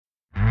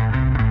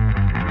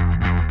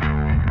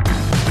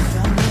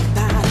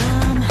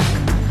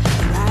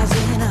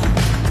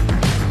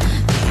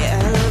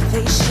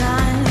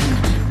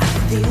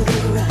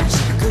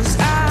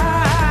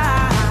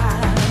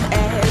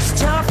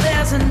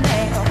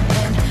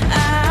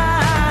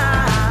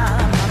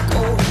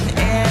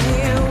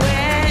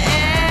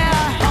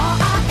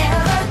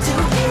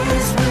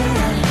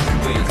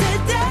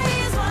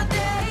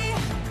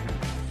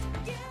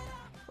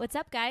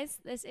guys,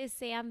 this is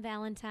Sam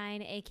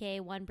Valentine,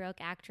 aka One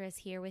Broke Actress,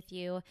 here with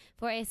you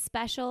for a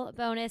special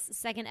bonus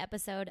second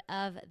episode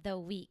of the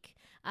week.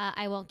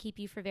 I won't keep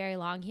you for very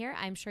long here.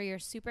 I'm sure you're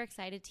super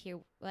excited to hear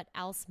what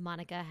else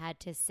Monica had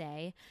to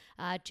say.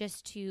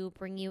 Just to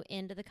bring you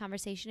into the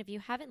conversation, if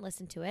you haven't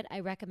listened to it, I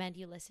recommend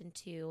you listen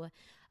to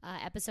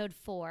episode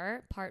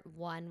 4, part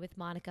 1 with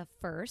Monica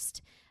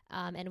first.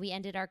 And we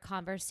ended our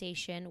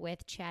conversation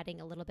with chatting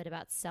a little bit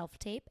about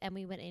self-tape, and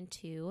we went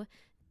into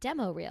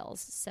demo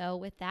reels. So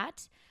with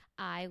that,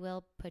 I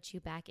will put you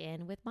back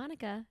in with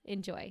Monica.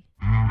 Enjoy.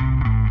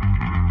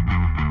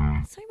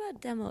 Let's talk about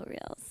demo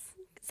reels.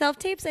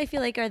 Self-tapes, I feel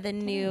like, are the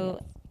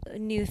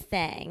new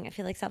thing. I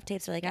feel like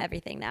self-tapes are like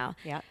everything now.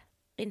 Yeah.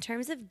 In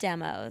terms of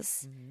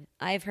demos,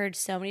 I've heard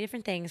so many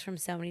different things from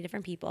so many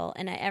different people,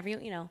 and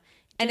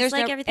There's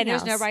everything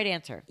else, no right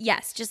answer.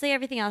 Yes, just like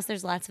everything else,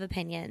 there's lots of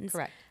opinions.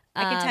 Correct.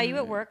 I can tell you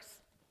it works.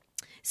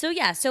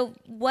 So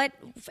what,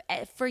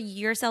 for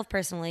yourself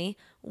personally,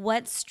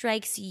 what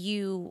strikes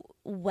you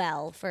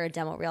well for a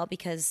demo reel?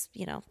 Because,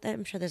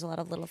 I'm sure there's a lot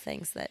of little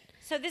things that...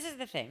 So this is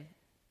the thing.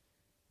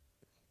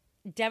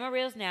 Demo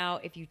reels now,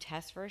 if you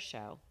test for a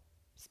show,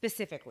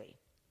 specifically,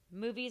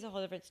 movie is a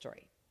whole different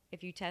story.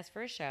 If you test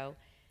for a show,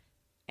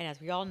 and as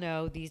we all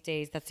know these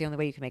days, that's the only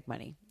way you can make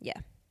money. Yeah.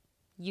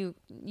 You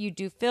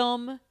do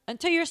film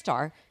until you're a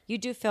star. You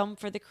do film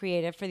for the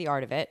creative, for the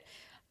art of it.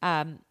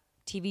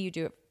 TV, you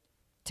do it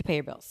to pay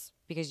your bills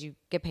because you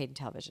get paid in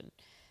television.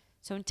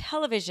 So in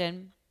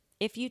television,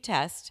 if you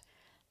test,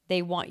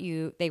 they want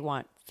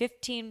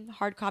 15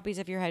 hard copies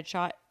of your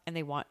headshot, and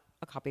they want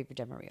a copy of your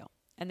demo reel.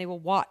 And they will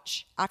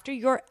watch after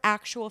your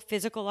actual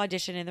physical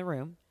audition in the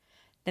room.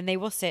 Then they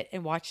will sit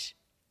and watch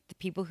the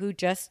people who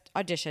just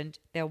auditioned.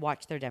 They'll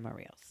watch their demo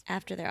reels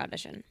After their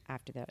audition. I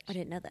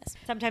didn't know this.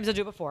 Sometimes they'll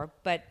do it before,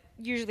 but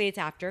usually it's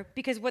after,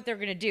 because what they're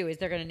going to do is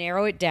they're going to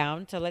narrow it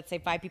down. So let's say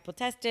 5 people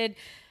tested.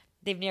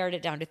 They've narrowed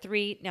it down to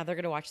 3. Now they're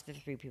going to watch the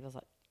 3 people's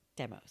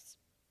demos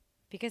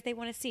because they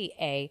want to see,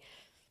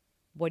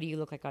 what do you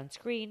look like on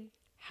screen?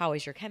 How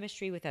is your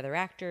chemistry with other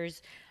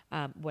actors?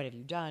 What have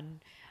you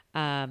done?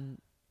 And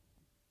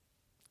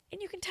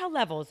you can tell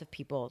levels of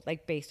people,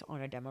 like, based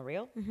on a demo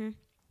reel. Mm-hmm.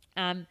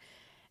 And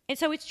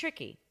so it's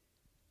tricky.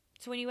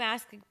 So when you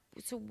ask,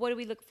 so what do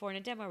we look for in a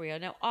demo reel?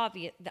 Now,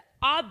 the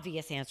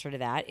obvious answer to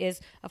that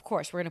is, of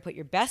course, we're going to put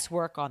your best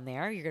work on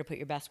there. You're going to put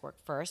your best work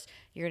first.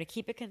 You're going to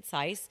keep it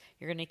concise.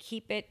 You're going to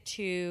keep it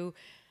to,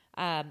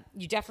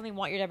 you definitely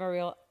want your demo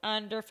reel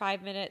under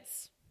 5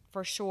 minutes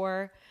for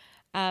sure.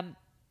 But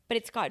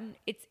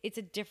it's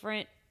a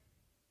different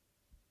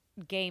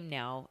game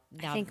now.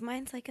 I think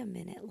mine's like a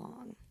minute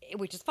long.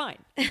 Which is fine.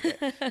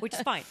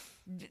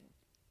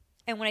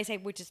 And when I say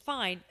which is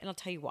fine, and I'll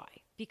tell you why.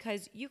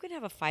 Because you can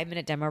have a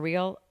 5-minute demo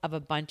reel of a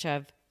bunch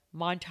of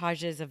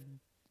montages of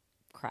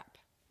crap.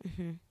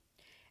 Mm-hmm. And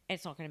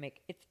it's not going to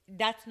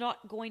that's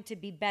not going to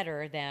be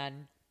better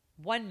than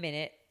 1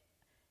 minute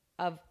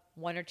of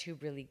 1 or 2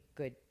 really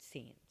good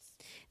scenes.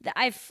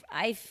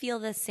 I feel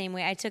the same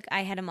way.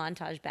 I had a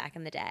montage back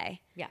in the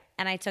day. Yeah.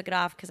 And I took it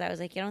off because I was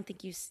like, I don't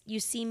think you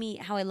see me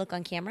how I look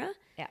on camera.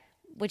 Yeah.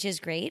 Which is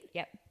great.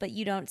 Yep. But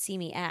you don't see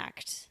me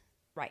act.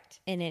 Right.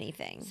 In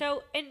anything.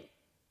 So, and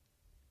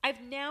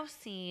I've now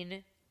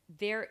seen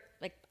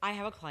I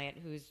have a client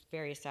who's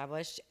very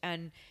established,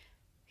 and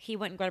he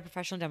went and got a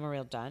professional demo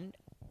reel done.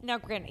 Now,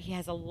 granted, he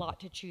has a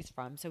lot to choose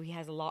from, so he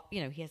has a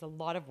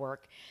lot of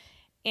work.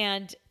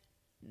 And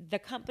the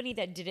company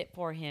that did it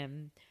for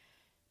him,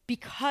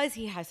 because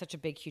he has such a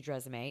big, huge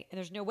resume, and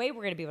there's no way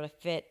we're going to be able to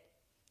fit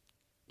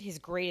his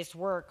greatest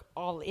work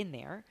all in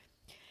there,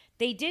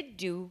 they did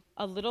do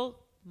a little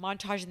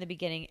montage in the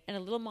beginning and a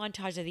little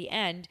montage at the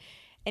end,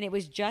 and it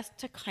was just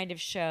to kind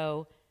of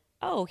show,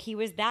 he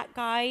was that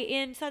guy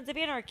in Sons of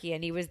Anarchy,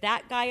 and he was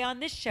that guy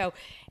on this show.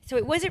 So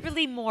it wasn't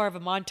really more of a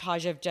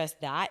montage of just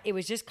that. It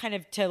was just kind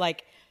of to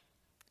like...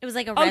 It was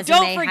like a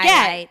resume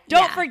highlight.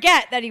 Don't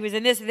forget that he was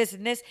in this and this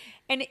and this.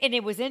 And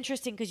it was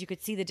interesting because you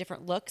could see the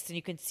different looks, and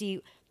you could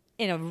see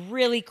in a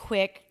really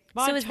quick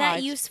montage. So is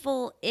that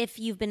useful if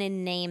you've been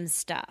in name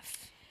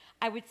stuff?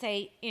 I would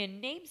say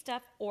in name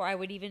stuff, or I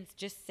would even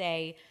just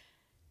say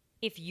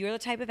if you're the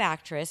type of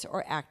actress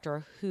or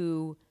actor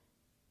who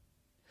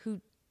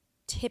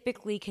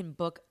typically can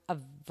book a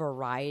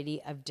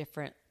variety of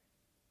different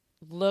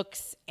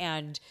looks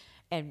and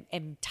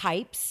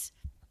types,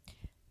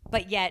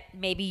 but yet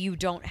maybe you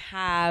don't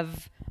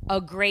have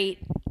a great,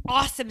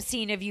 awesome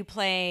scene of you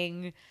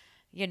playing,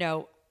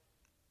 a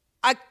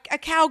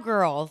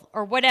cowgirl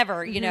or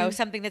whatever,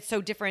 something that's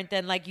so different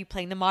than like you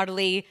playing the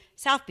modelly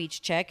South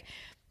Beach chick,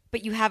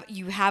 but you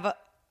have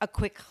a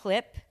quick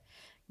clip.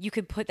 You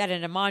could put that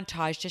in a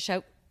montage to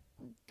show,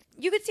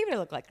 you could see what it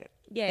looked like.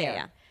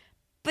 Yeah.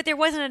 But there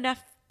wasn't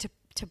enough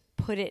to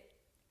put it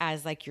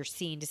as like your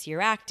scene to see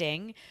your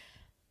acting.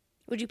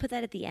 Would you put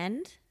that at the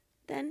end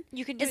then?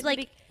 You can do it's it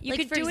like, you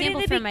can for do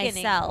example, it in the for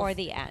beginning myself or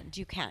the end.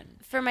 You can.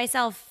 For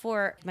myself,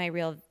 for my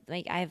reel,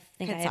 like I have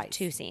Concise.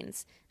 2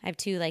 scenes. I have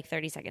 2 like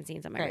 30-second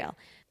scenes on my Right. reel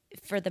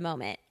for the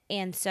moment.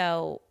 And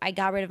so I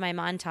got rid of my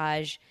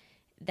montage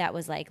that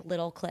was like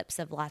little clips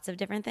of lots of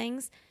different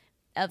things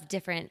of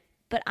different.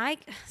 But I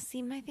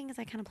see, my thing is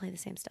I kind of play the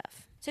same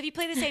stuff. So if you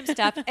play the same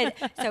stuff, and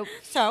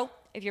so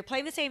if you're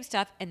playing the same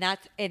stuff, and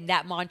that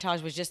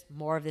montage was just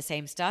more of the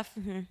same stuff,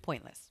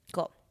 pointless.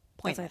 Cool.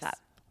 Pointless. That's what I thought.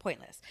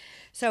 Pointless.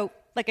 So,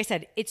 like I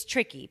said, it's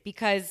tricky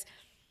because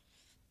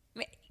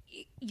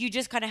you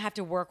just kind of have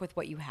to work with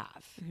what you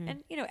have,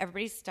 and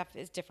everybody's stuff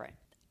is different.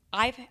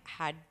 I've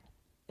had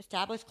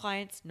established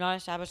clients,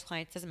 non-established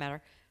clients, doesn't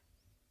matter.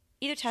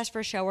 Either test for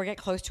a show or get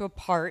close to a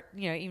part,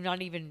 even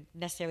not even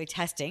necessarily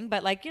testing,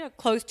 but like,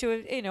 close to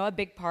a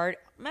big part,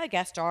 a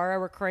guest star, a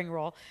recurring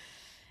role.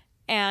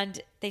 And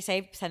they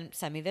say, send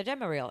me the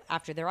demo reel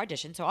after their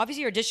audition. So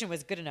obviously your audition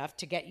was good enough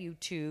to get you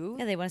to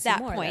they want to that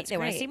see more. point. That's they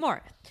want to great. see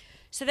more.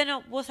 So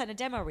then we'll send a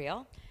demo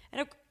reel.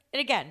 And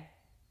again,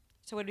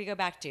 so what do we go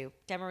back to?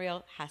 Demo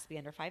reel has to be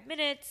under 5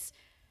 minutes.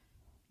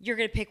 You're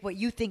going to pick what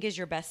you think is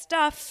your best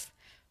stuff.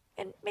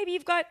 And maybe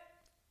you've got,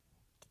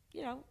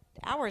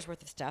 hours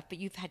worth of stuff, but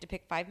you've had to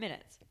pick 5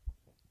 minutes.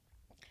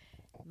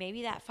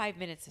 Maybe that 5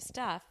 minutes of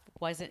stuff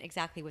wasn't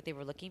exactly what they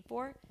were looking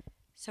for.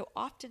 So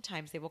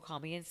oftentimes they will call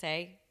me and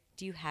say,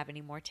 do you have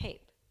any more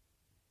tape?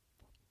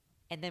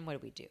 And then what do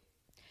we do?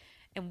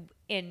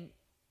 And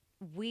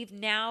we've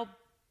now,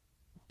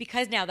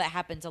 because now that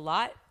happens a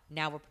lot,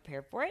 now we're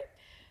prepared for it.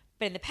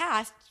 But in the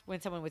past,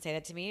 when someone would say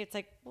that to me, it's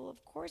like, well,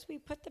 of course we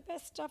put the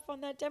best stuff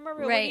on that demo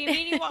reel. Right. What do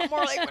you mean you want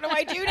more? Like, what do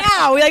I do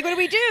now? Like, what do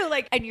we do?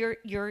 Like, and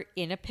you're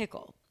in a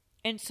pickle.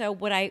 And so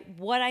what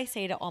I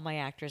say to all my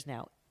actors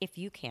now, if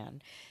you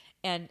can,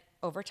 and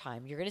over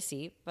time, you're going to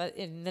see, but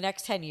in the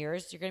next 10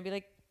 years, you're going to be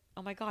like,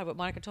 oh my God, what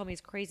Monica told me is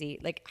crazy.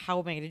 Like, how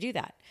am I going to do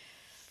that?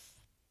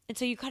 And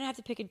so you kind of have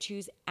to pick and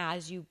choose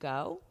as you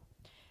go.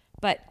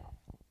 But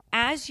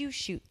as you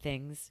shoot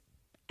things,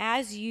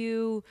 as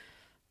you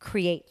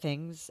create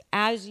things,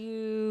 as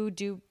you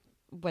do,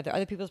 whether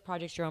other people's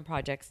projects, your own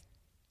projects,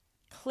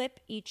 clip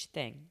each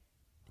thing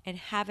and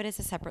have it as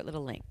a separate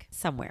little link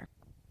somewhere,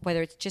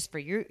 whether it's just for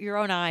your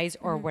own eyes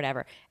or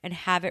whatever, and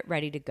have it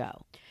ready to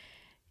go.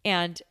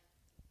 And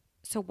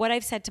so what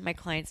I've said to my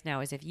clients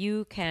now is if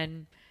you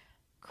can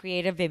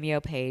create a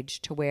Vimeo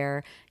page to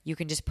where you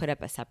can just put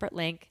up a separate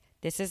link.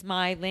 This is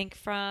my link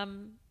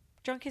from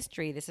Drunk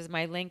History. This is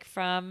my link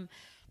from,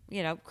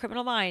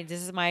 Criminal Minds.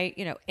 This is my,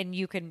 and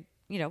you can,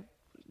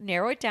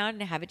 narrow it down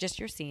and have it just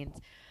your scenes.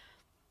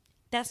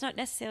 That's not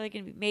necessarily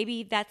going to be,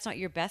 maybe that's not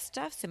your best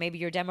stuff. So maybe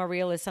your demo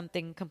reel is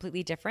something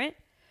completely different,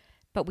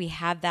 but we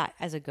have that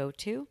as a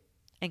go-to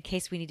in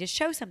case we need to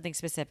show something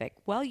specific.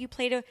 Well, you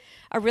played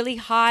a really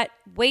hot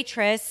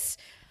waitress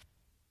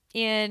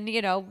in,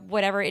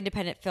 whatever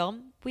independent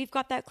film. We've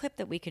got that clip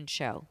that we can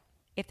show.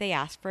 If they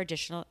ask for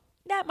additional,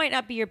 that might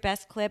not be your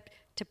best clip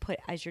to put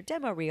as your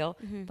demo reel,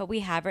 but we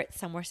have it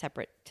somewhere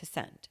separate to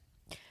send.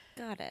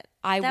 Got it.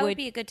 That would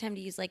be a good time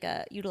to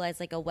utilize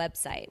like a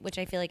website, which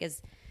I feel like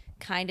is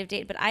kind of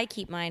dated, but I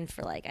keep mine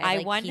for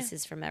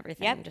pieces from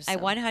everything. Yep. I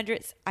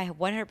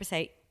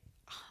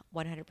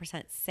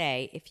 100%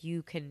 say if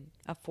you can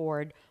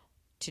afford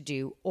to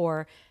do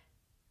or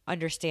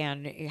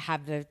understand,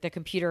 have the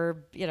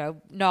computer,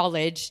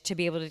 knowledge to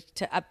be able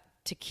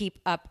to keep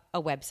up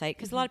a website,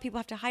 because a lot of people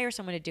have to hire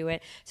someone to do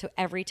it. So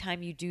every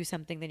time you do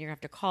something, then you're gonna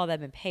have to call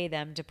them and pay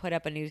them to put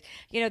up a news.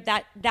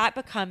 That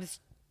becomes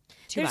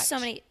too much. There's so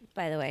many.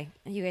 By the way,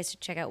 you guys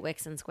should check out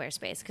Wix and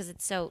Squarespace because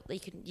it's so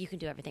you can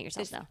do everything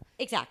yourself now.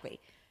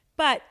 Exactly,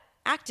 but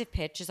Active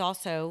Pitch is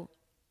also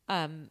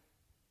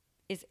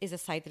is a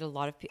site that a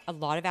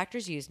lot of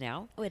actors use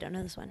now. Oh, I don't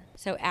know this one.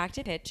 So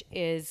Active Pitch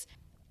is,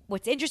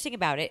 what's interesting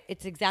about it,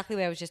 it's exactly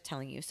what I was just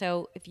telling you.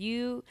 So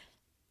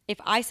if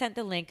I sent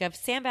the link of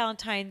Sam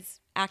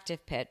Valentine's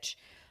Active Pitch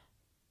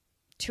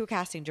to a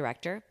casting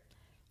director,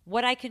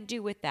 what I can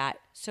do with that,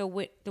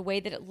 so the way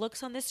that it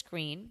looks on the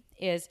screen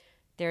is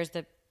there's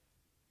the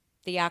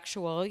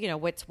actual,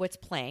 what's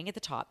playing at the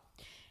top.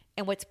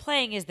 And what's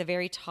playing is the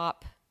very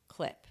top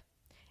clip.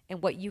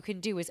 And what you can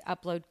do is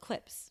upload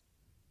clips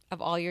of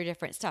all your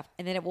different stuff.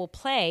 And then it will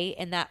play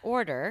in that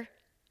order.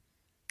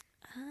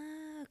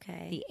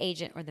 Okay. The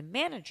agent or the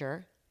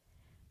manager,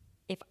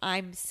 if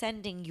I'm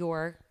sending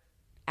your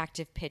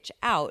Active Pitch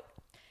out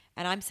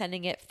and I'm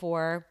sending it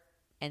for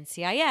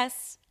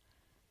NCIS,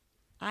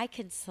 I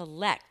can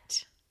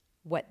select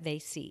what they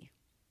see.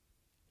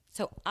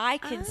 So I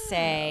can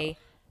say,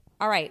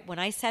 all right, when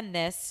I send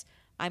this,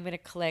 I'm going to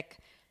click.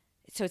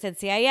 So it's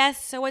NCIS,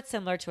 so it's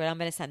similar to it. I'm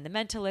going to send The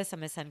Mentalist. I'm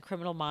going to send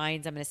Criminal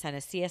Minds. I'm going to send a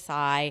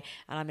CSI.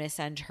 And I'm going to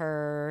send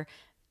her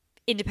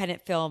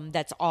independent film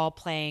that's all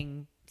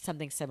playing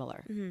something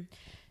similar. Mm-hmm.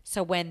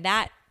 So when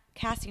that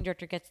casting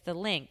director gets the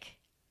link,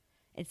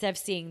 instead of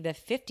seeing the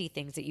 50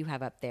 things that you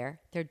have up there,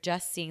 they're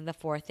just seeing the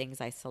 4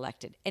 things I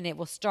selected. And it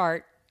will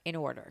start in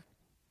order.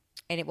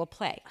 And it will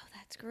play. Oh,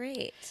 that's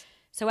great.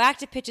 So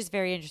Active Pitch is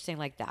very interesting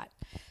like that.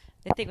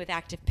 The thing with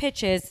Active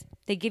Pitch is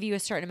they give you a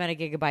certain amount of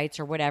gigabytes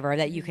or whatever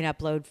that you can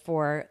upload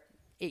for.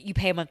 You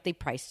pay a monthly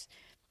price.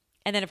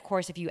 And then, of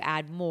course, if you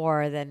add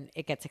more, then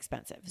it gets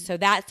expensive. So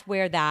that's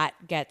where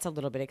that gets a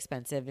little bit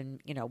expensive and,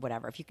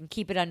 whatever. If you can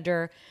keep it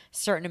under a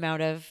certain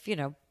amount of,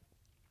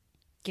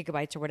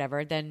 gigabytes or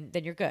whatever, then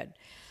you're good.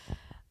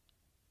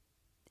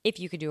 If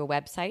you could do a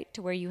website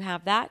to where you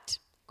have that,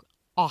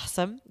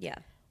 awesome. Yeah.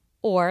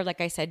 Or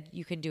like I said,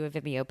 you can do a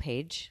Vimeo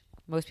page.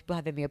 Most people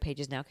have Vimeo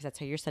pages now because that's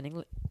how you're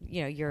sending,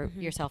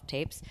 your self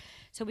tapes.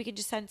 So we can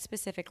just send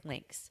specific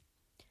links.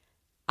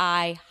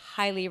 I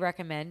highly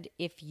recommend,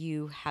 if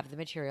you have the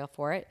material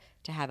for it,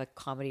 to have a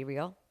comedy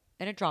reel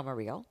and a drama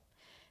reel.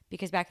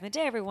 Because back in the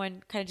day,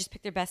 everyone kind of just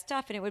picked their best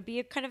stuff, and it would be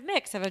a kind of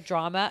mix of a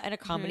drama and a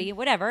comedy and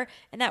whatever,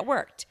 and that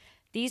worked.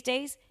 These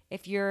days,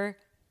 if you're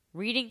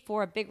reading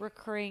for a big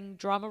recurring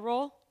drama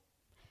role,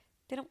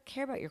 they don't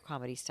care about your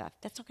comedy stuff.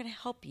 That's not going to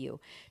help you.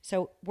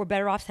 So we're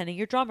better off sending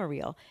your drama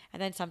reel.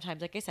 And then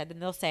sometimes, like I said, then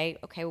they'll say,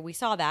 okay, well, we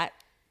saw that.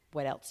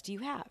 What else do you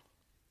have?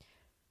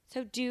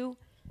 So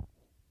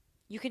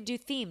you can do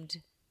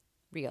themed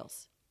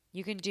reels.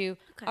 You can do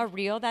a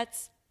reel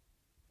that's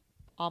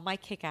all my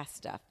kick-ass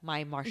stuff,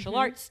 my martial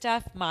arts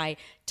stuff, my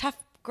tough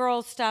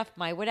girl stuff,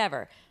 my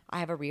whatever. I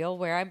have a reel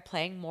where I'm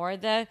playing more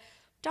the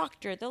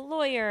doctor, the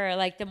lawyer,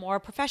 like the more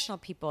professional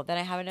people. Then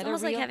I have another It's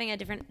almost reel. like having a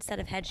different set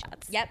of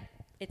headshots. Yep.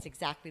 It's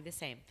exactly the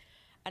same.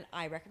 And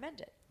I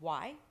recommend it.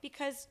 Why?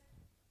 Because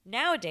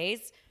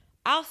nowadays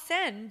I'll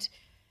send,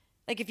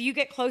 like if you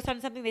get close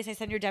on something, they say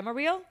send your demo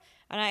reel.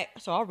 And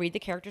so I'll read the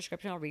character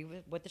description. I'll read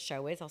what the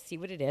show is. I'll see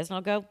what it is. And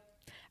I'll go, all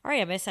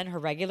right, I'm going to send her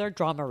regular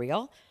drama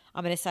reel.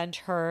 I'm going to send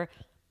her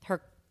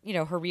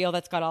reel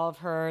that's got all of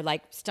her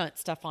like stunt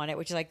stuff on it,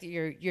 which is like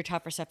your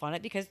tougher stuff on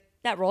it, because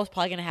that role is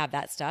probably going to have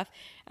that stuff.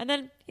 And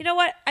then, you know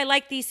what? I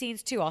like these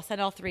scenes too. I'll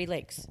send all 3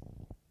 links.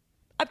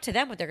 Up to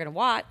them what they're going to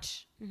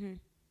watch.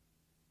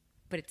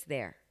 But it's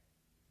there.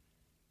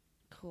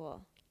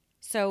 Cool.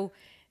 So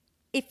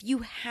if you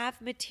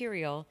have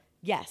material,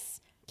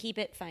 yes. Keep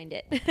it, find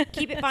it.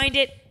 Keep it, find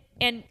it,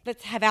 and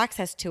let's have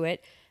access to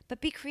it. But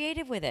be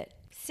creative with it.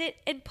 Sit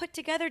and put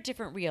together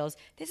different reels.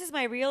 This is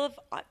my reel of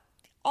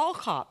all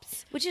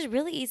cops. Which is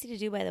really easy to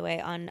do, by the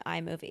way, on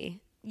iMovie.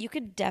 You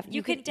could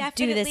definitely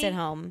do this at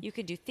home. You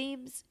can do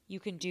themes. You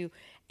can do...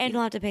 And you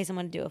don't have to pay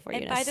someone to do it for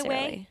you necessarily. By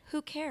the way,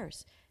 who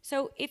cares?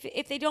 So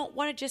if they don't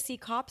want to just see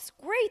cops,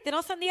 great. Then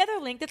I'll send the other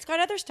link that's got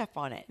other stuff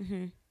on it.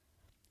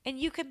 And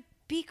you can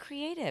be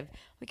creative.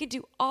 We could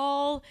do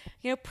all,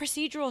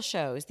 procedural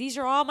shows. These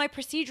are all my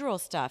procedural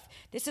stuff.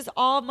 This is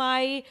all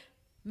my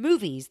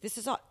movies. This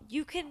is all.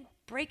 You can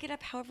break it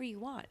up however you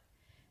want.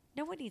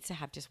 No one needs to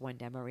have just one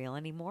demo reel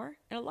anymore.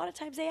 And a lot of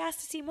times they ask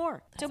to see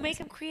more. So make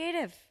them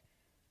creative.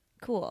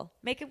 Cool.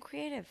 Make them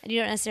creative. And you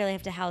don't necessarily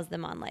have to house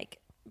them on like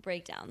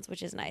breakdowns,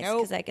 which is nice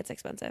because that gets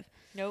expensive.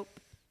 Nope.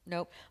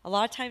 A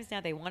lot of times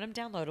now they want them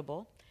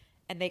downloadable,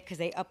 and because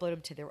they upload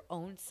them to their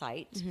own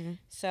site.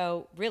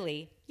 So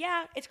really,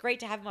 yeah, it's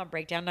great to have them on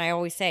breakdown. And I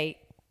always say,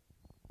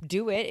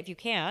 do it if you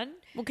can.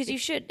 Well, because you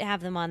should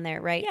have them on there,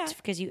 right? Yeah.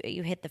 Because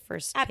you hit the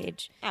first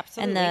page.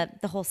 Absolutely. And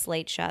the whole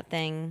slate shot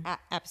thing.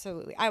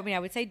 Absolutely. I mean, I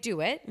would say do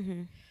it,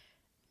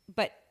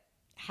 but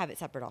have it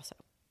separate also.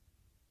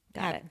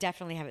 Got it.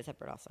 Definitely have it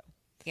separate also.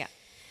 Yeah.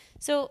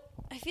 So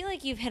I feel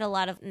like you've hit a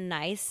lot of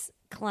nice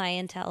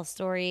clientele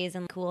stories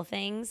and cool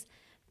things.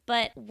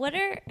 But what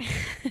are...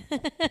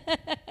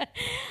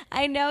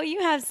 I know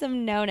you have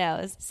some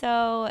no-nos.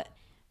 So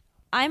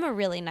I'm a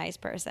really nice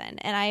person,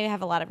 and I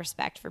have a lot of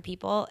respect for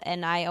people,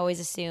 and I always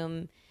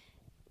assume,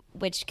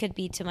 which could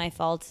be to my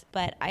fault,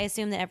 but I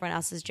assume that everyone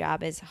else's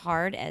job is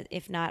hard,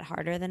 if not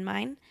harder than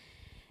mine.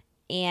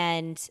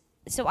 And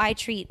so I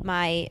treat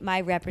my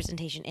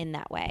representation in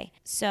that way.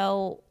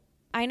 So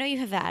I know you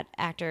have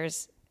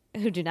actors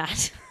who do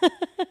not.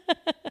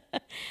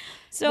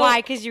 So why?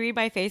 Because you read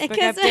my Facebook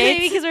updates?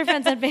 Because we're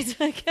friends on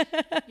Facebook.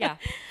 Yeah.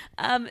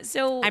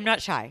 So I'm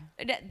not shy.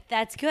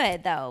 That's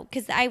good, though,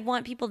 because I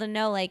want people to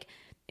know,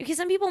 because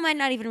some people might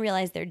not even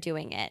realize they're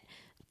doing it.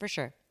 For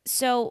sure.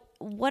 So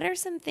what are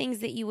some things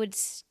that you would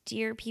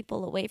steer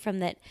people away from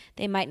that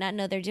they might not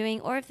know they're doing,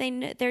 or if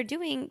they're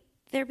doing,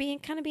 they're being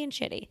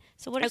shitty?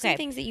 So what are some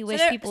things that you wish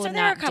people would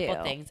not do? So there are a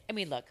couple things. I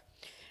mean, look.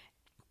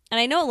 And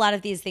I know a lot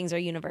of these things are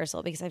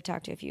universal because I've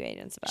talked to a few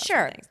agents about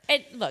some things.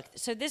 And look,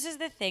 so this is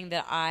the thing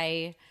that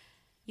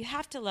you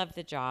have to love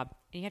the job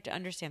and you have to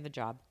understand the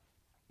job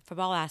from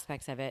all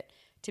aspects of it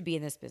to be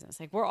in this business.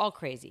 Like, we're all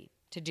crazy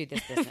to do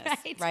this business,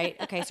 right?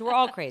 Okay, so we're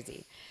all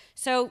crazy.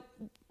 So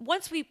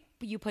once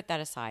you put that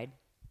aside,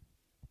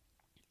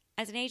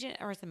 as an agent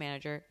or as a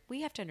manager,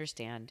 we have to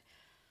understand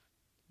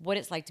what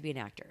it's like to be an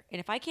actor. And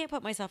if I can't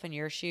put myself in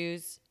your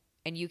shoes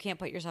and you can't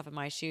put yourself in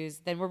my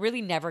shoes, then we're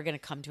really never going to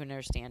come to an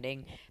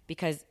understanding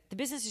because the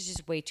business is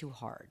just way too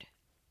hard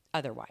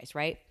otherwise,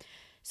 right?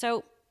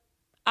 So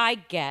I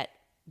get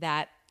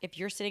that if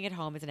you're sitting at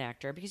home as an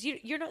actor, because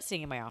you're not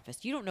sitting in my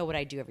office, you don't know what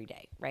I do every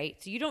day,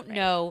 right? So you don't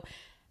know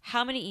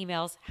how many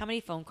emails, how many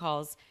phone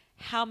calls,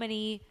 how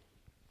many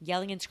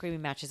yelling and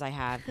screaming matches I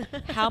have,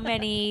 how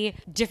many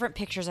different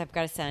pictures I've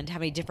got to send, how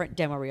many different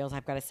demo reels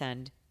I've got to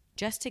send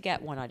just to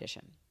get one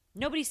audition.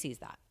 Nobody sees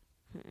that.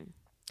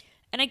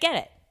 And I get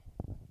it.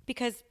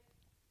 Because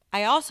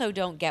I also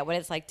don't get what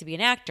it's like to be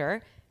an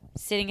actor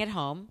sitting at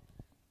home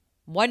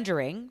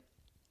wondering,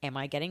 am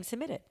I getting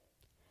submitted?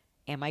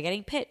 Am I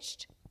getting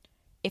pitched?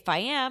 If I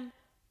am,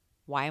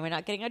 Why am I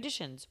not getting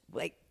auditions?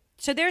 Like,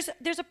 so there's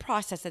a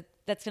process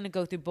that's going to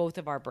go through both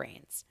of our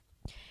brains.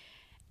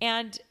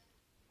 And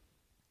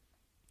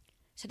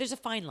so there's a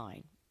fine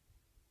line.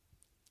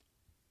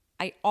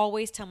 I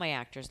always tell my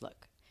actors,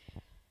 look,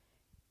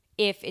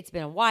 if it's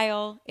been a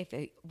while,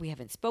 we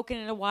haven't spoken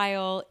in a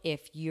while,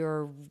 if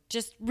you're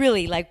just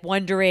really like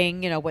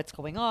wondering, what's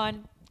going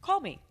on,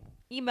 call me,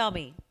 email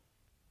me.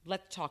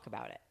 Let's talk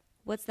about it.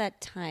 What's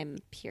that time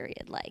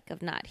period like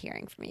of not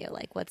hearing from you?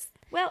 Like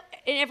Well,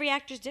 and every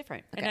actor's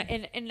different.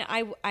 Okay. And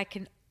I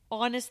can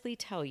honestly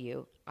tell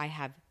you, I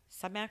have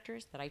some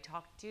actors that I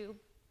talk to,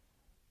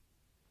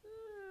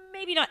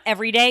 maybe not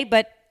every day,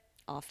 but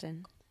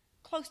often,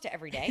 close to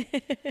every day.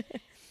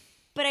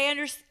 But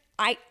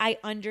I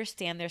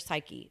understand their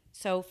psyche.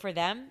 So for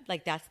them,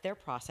 like, that's their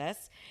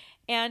process.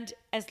 And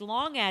as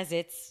long as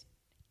it's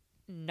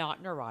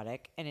not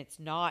neurotic and it's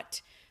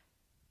not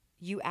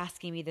you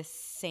asking me the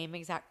same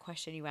exact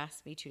question you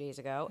asked me 2 days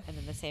ago and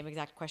then the same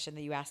exact question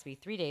that you asked me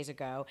 3 days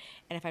ago,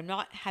 and if I'm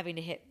not having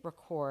to hit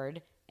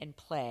record and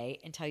play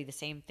and tell you the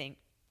same thing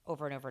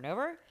over and over and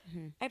over,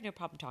 I have no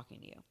problem talking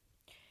to you,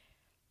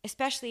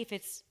 especially if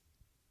it's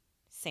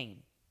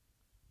sane.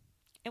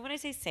 And when I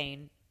say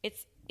sane,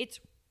 it's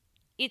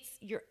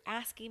you're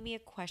asking me a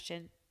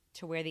question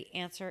to where the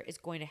answer is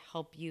going to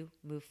help you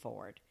move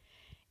forward.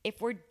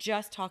 If we're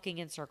just talking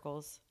in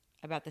circles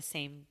about the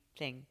same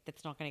thing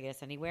that's not going to get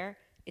us anywhere,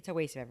 it's a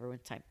waste of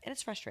everyone's time. And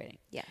it's frustrating.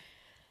 Yeah.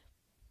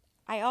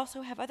 I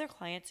also have other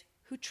clients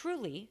who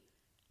truly,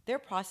 their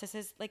process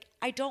is like,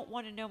 I don't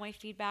want to know my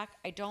feedback.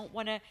 I don't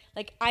want to,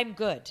 like, I'm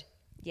good.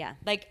 Yeah.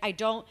 Like, I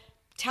don't,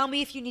 tell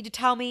me if you need to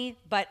tell me,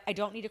 but I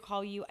don't need to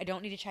call you. I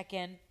don't need to check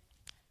in.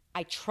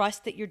 I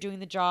trust that you're doing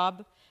the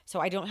job. So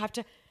I don't have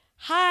to,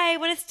 hi, I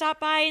want to stop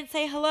by and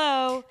say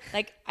hello.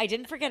 Like, I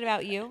didn't forget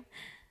about you.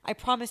 I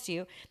promise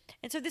you.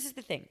 And so this is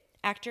the thing.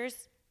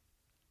 Actors,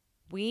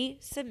 we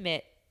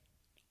submit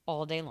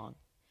all day long.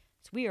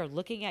 So we are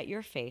looking at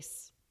your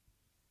face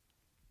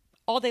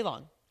all day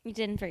long. You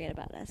didn't forget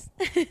about us.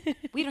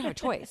 We don't have a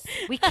choice.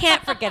 We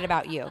can't forget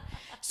about you.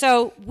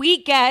 So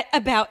we get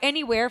about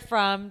anywhere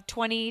from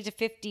 20 to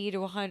 50 to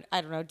 100.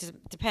 I don't know.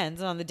 Just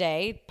depends on the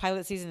day.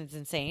 Pilot season is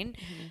insane.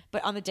 Mm-hmm.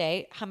 But on the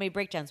day, how many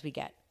breakdowns we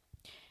get.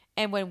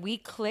 And when we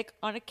click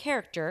on a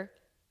character,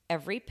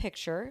 every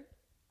picture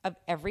of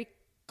every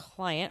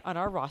client on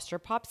our roster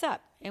pops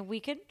up. And we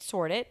can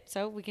sort it.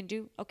 So we can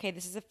do, okay,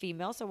 this is a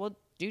female, so we'll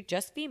do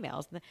just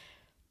females.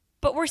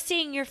 But we're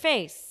seeing your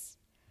face.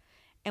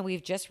 And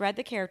we've just read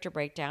the character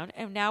breakdown.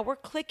 And now we're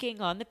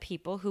clicking on the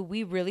people who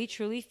we really,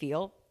 truly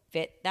feel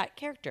fit that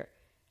character.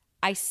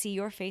 I see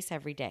your face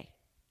every day.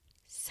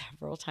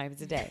 Several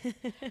times a day.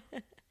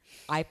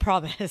 I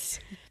promise.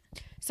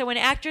 So when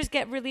actors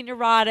get really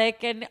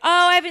neurotic and,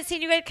 I haven't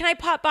seen you yet, can I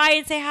pop by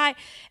and say hi?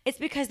 It's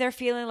because they're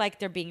feeling like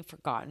they're being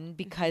forgotten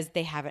because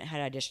they haven't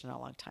had audition in a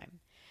long time.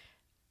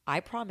 I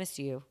promise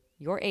you,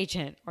 your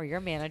agent or your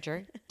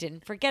manager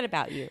didn't forget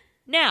about you.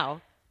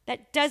 Now,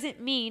 that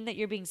doesn't mean that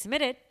you're being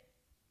submitted,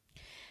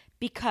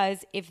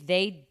 because if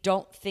they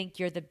don't think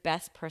you're the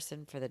best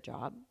person for the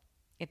job,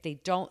 if they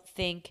don't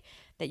think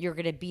that you're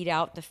going to beat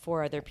out the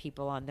 4 other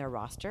people on their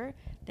roster,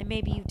 then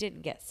maybe you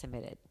didn't get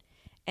submitted.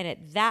 And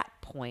at that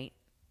point,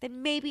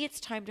 then maybe it's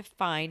time to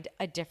find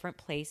a different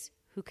place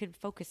who can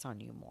focus on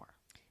you more.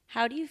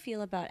 How do you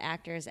feel about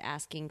actors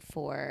asking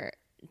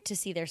to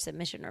see their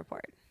submission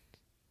report?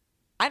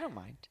 I don't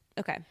mind.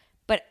 Okay.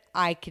 But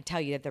I can tell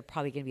you that there are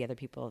probably going to be other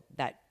people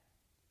that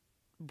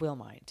will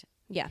mind.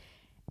 Yeah.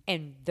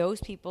 And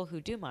those people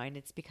who do mind,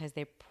 it's because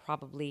they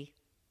probably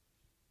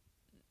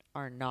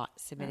are not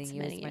submitting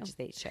you as much as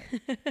they should,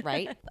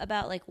 right?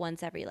 About like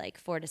once every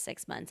 4 to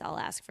 6 months, I'll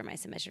ask for my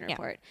submission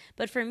report. Yeah.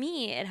 But for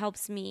me, it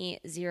helps me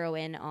zero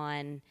in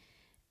on,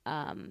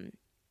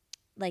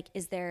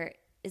 is there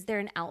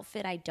an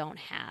outfit I don't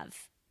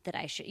have that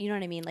I should, you know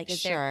what I mean? Like,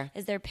 is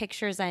there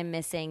pictures I'm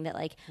missing that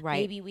right.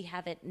 Maybe we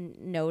haven't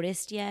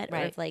noticed yet,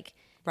 right. Or if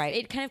right.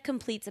 It kind of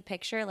completes a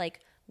picture,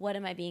 what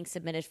am I being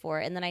submitted for?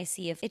 And then I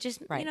see if it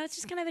just, right. It's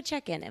just kind of a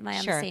check-in. Am I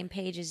on the same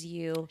page as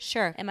you?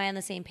 Sure. Am I on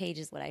the same page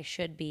as what I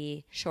should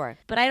be? Sure.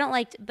 But I don't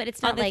but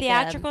it's not on the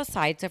theatrical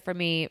side. So for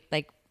me,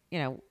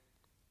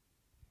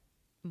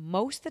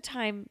 most of the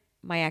time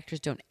my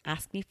actors don't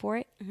ask me for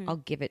it. Mm-hmm. I'll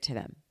give it to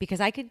them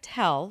because I can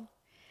tell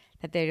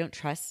that they don't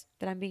trust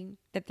that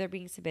they're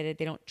being submitted.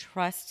 They don't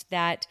trust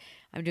that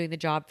I'm doing the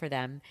job for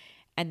them.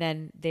 And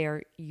then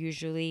they're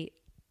usually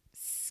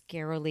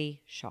scarily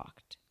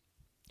shocked.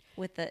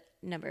 With the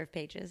number of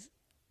pages.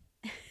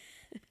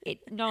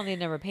 Not only the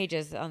number of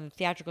pages on the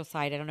theatrical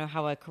side. I don't know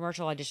how a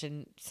commercial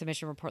audition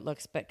submission report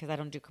looks, but because I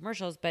don't do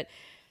commercials, but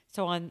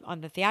so on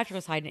the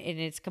theatrical side, and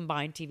it's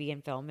combined TV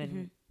and film and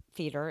mm-hmm.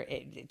 theater,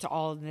 it's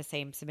all in the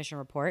same submission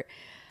report.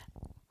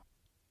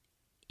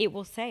 It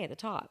will say at the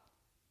top,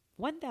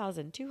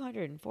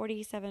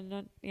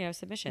 1,247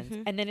 submissions,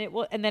 mm-hmm. and then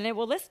it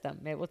will list them.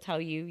 It will tell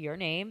you your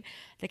name,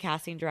 the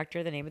casting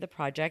director, the name of the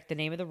project, the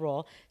name of the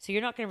role. So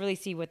you're not going to really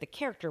see what the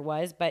character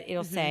was, but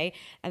it'll mm-hmm. say,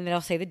 and then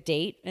it'll say the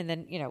date, and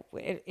then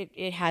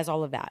it has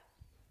all of that.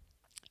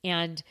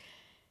 And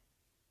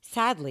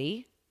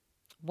sadly,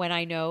 when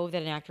I know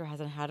that an actor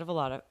hasn't had a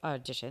lot of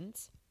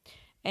auditions,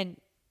 and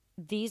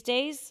these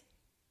days,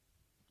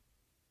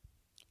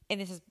 and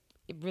this is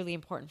really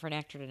important for an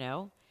actor to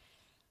know,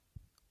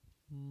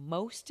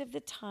 most of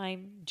the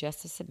time,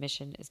 just a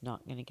submission is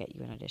not going to get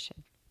you an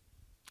audition.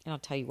 And I'll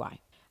tell you why.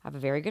 I have a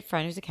very good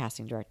friend who's a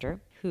casting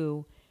director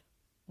who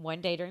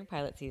one day during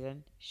pilot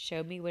season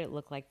showed me what it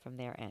looked like from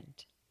their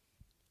end.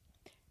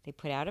 They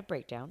put out a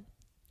breakdown,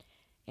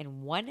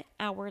 and 1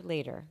 hour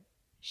later,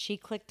 she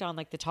clicked on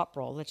like the top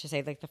roll, let's just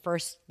say like the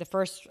first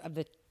of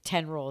the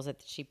 10 rolls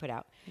that she put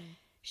out.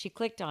 She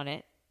clicked on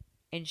it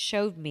and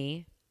showed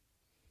me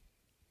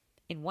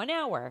in 1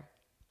 hour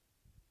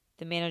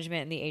the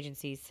management and the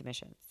agency's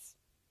submissions.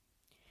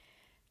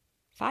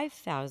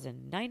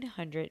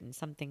 5,900 and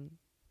something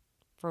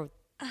for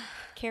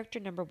character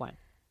number 1.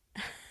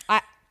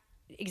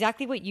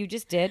 Exactly what you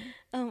just did.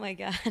 Oh my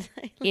God.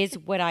 Is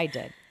what I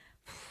did.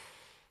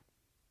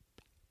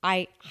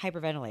 I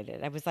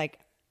hyperventilated. I was like,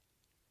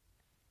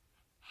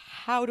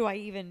 how do I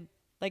even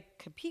like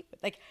compete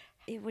with like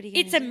what are you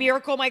it's a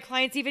miracle my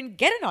clients even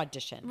get an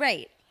audition.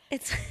 Right.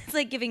 It's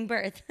like giving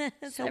birth.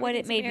 So what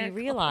it made me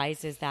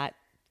realize is that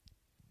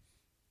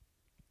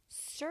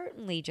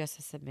certainly just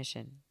a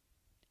submission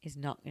is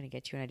not going to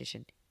get you an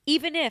audition.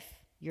 Even if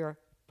you're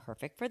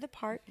perfect for the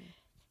part,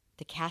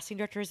 the casting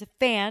director is a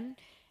fan,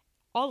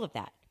 all of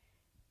that.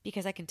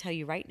 Because I can tell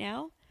you right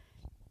now,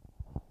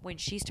 when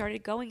she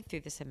started going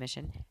through the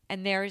submission,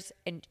 and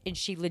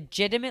she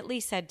legitimately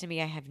said to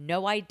me, I have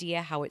no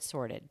idea how it's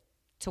sorted.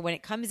 So when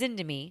it comes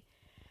into me,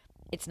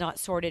 it's not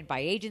sorted by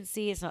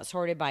agency, it's not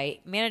sorted by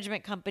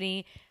management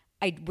company.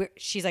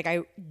 She's like,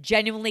 I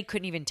genuinely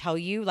couldn't even tell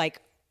you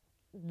like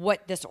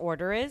what this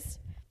order is,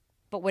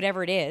 but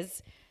whatever it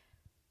is,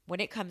 when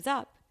it comes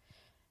up,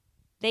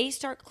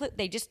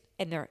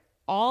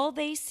 all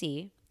they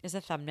see is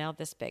a thumbnail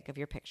this big of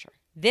your picture.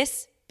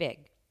 This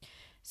big.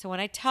 So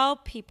when I tell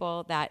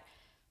people that,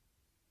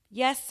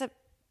 yes,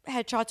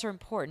 headshots are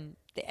important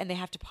and they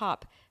have to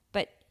pop,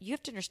 but you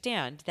have to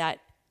understand that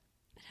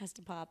it has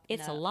to pop.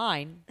 It's a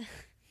line.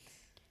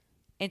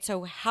 And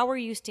so how are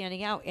you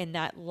standing out in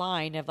that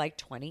line of like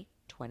 20,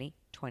 20,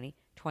 20,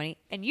 20?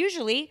 And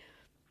usually,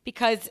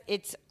 because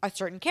it's a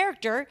certain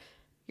character,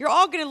 you're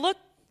all going to look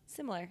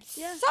similar.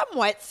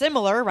 Somewhat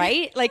similar,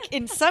 right? Like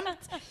in some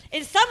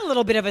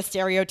little bit of a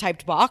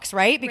stereotyped box,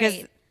 right?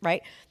 Because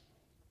right.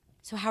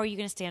 So how are you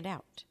going to stand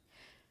out?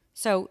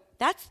 So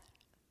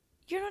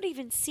you're not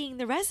even seeing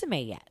the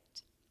resume yet.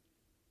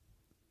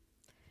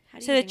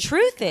 So the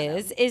truth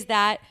is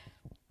that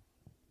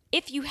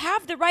if you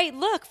have the right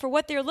look for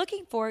what they're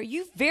looking for,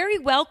 you very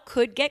well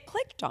could get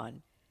clicked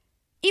on,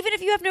 even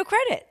if you have no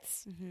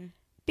credits,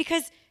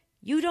 because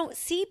you don't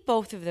see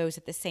both of those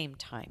at the same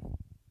time.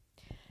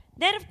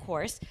 Then, of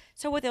course,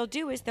 so what they'll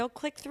do is they'll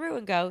click through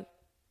and go,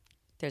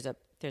 there's a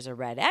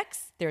red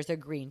X, there's a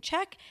green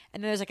check,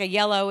 and then there's like a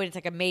yellow, and it's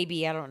like a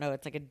maybe, I don't know,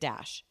 it's like a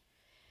dash.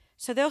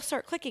 So they'll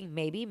start clicking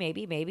maybe,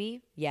 maybe,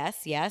 maybe,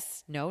 yes,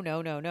 yes, no,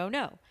 no, no, no,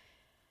 no.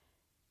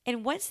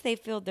 And once they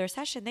filled their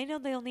session, they know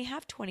they only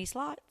have 20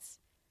 slots.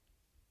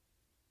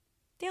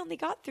 They only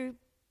got through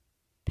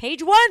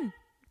page 1.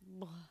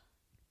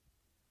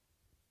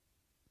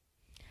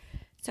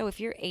 So if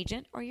your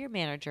agent or your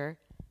manager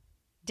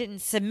didn't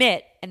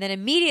submit and then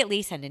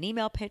immediately send an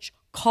email pitch,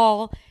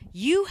 call,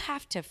 you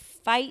have to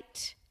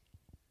fight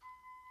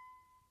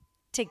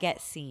to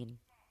get seen.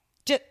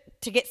 To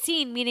get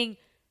seen, meaning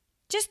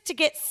just to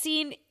get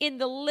seen in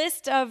the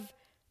list of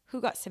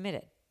who got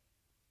submitted.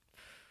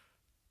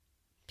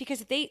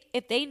 Because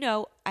if they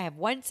know I have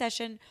one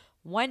session,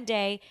 one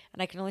day,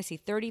 and I can only see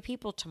 30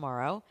 people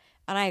tomorrow,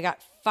 and I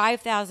got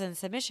 5,000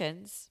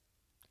 submissions,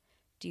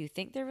 do you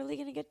think they're really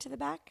going to get to the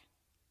back?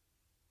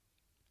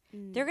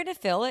 They're going to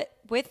fill it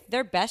with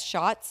their best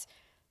shots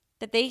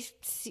that they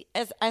see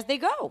as they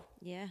go.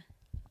 Yeah.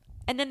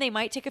 And then they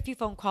might take a few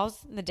phone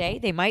calls in the day.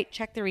 They might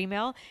check their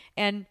email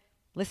and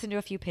listen to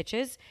a few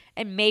pitches.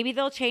 And maybe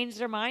they'll change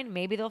their mind.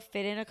 Maybe they'll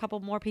fit in a couple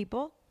more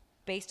people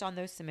based on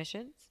those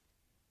submissions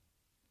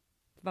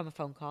from a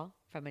phone call,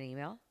 from an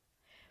email.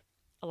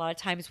 A lot of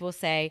times they'll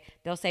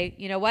say,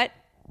 you know what?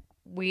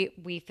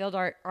 We filled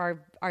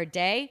our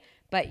day,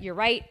 but you're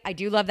right. I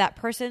do love that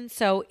person.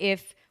 So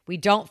if we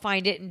don't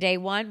find it in day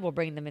 1, we'll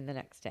bring them in the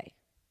next day.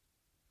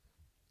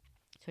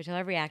 So I tell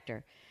every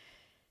actor,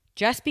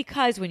 just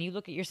because when you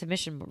look at your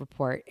submission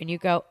report and you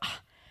go,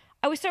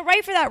 I was so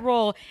right for that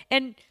role,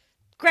 and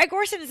Greg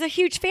Orson is a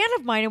huge fan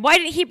of mine, and why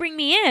didn't he bring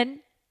me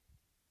in?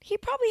 He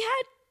probably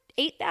had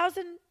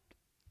 8,000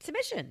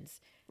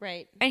 submissions.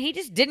 Right. And he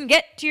just didn't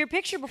get to your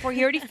picture before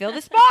he already filled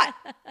the spot.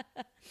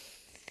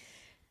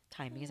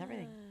 Timing is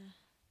everything.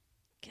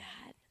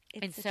 God.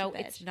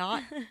 It's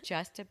not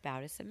just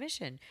about a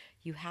submission.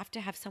 You have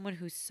to have someone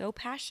who's so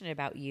passionate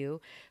about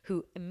you,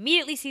 who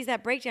immediately sees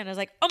that breakdown and is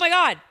like, oh my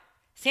God,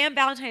 Sam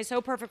Valentine is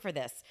so perfect for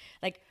this.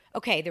 Like,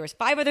 okay, there was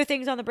 5 other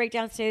things on the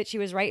breakdown today that she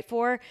was right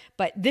for,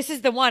 but this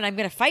is the one I'm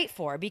going to fight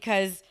for,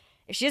 because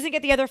if she doesn't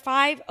get the other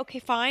 5, okay,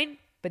 fine.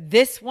 But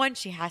this one,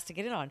 she has to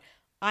get it on.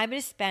 I'm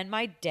going to spend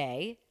my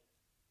day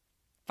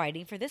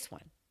fighting for this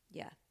one.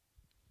 Yeah.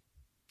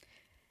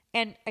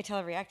 And I tell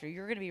every actor,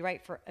 you're going to be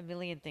right for a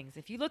million things.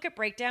 If you look at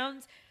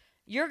breakdowns,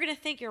 you're going to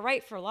think you're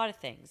right for a lot of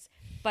things.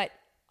 But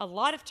a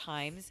lot of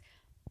times,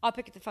 I'll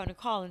pick up the phone and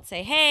call and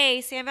say, hey,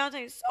 Sam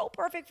Valentine is so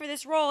perfect for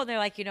this role. And they're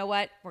like, you know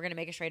what? We're going to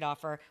make a straight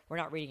offer. We're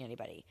not reading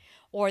anybody.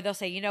 Or they'll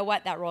say, you know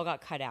what? That role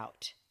got cut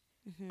out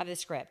of the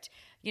script.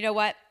 You know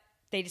what?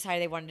 They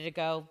decided they wanted to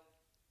go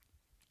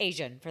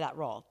Asian for that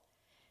role.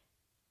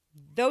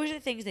 Those are the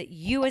things that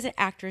you as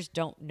actors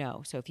don't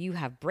know. So if you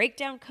have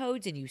breakdown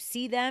codes and you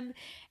see them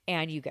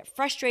and you get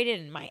frustrated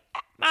and my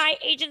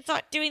agent's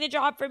not doing the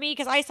job for me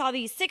because I saw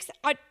these 6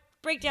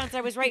 breakdowns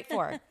I was right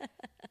for,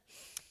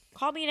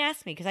 call me and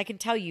ask me because I can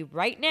tell you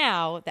right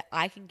now that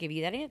I can give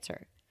you that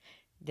answer.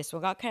 This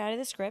one got cut out of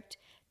the script.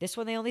 This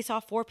one, they only saw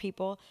 4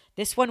 people.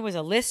 This one was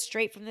a list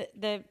straight from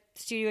the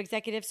studio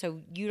executive,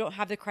 so you don't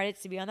have the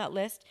credits to be on that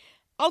list.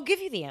 I'll give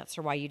you the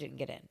answer why you didn't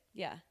get in.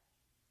 Yeah.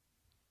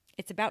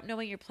 It's about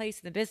knowing your place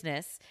in the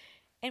business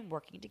and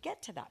working to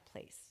get to that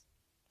place.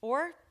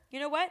 Or, you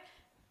know what?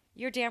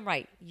 You're damn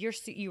right. You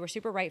were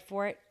super right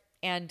for it.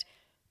 And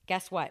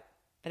guess what?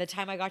 By the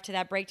time I got to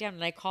that breakdown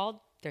and I called,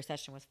 their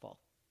session was full.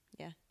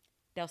 Yeah.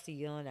 They'll see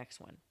you on the next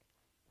one.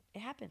 It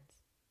happens.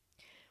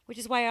 Which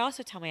is why I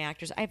also tell my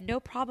actors, I have no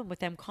problem with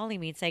them calling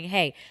me and saying,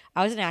 hey,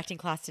 I was in acting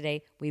class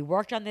today. We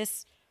worked on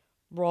this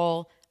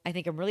role. I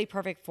think I'm really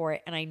perfect for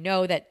it. And I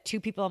know that 2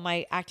 people in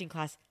my acting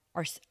class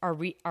are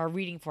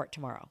reading for it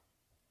tomorrow.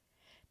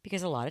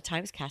 Because a lot of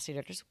times casting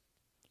directors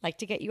like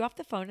to get you off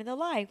the phone and they'll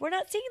lie. We're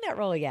not seeing that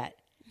role yet.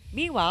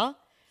 Meanwhile,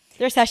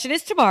 their session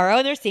is tomorrow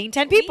and they're seeing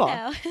 10 people. We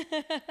know.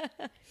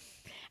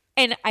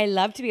 And I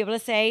love to be able to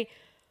say,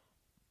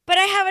 but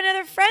I have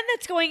another friend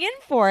that's going in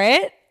for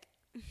it.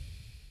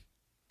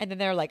 And then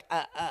they're like,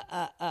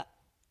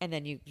 and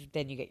then you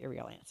get your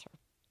real answer.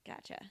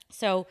 Gotcha.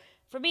 So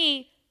for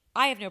me,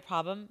 I have no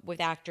problem with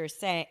actors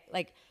saying,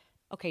 like,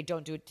 okay,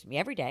 don't do it to me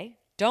every day.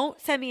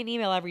 Don't send me an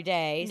email every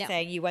day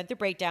saying you went through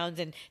breakdowns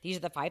and these are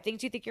the 5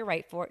 things you think you're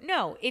right for.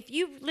 No, if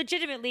you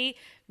legitimately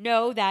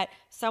know that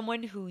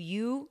someone who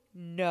you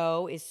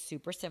know is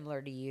super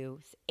similar to you,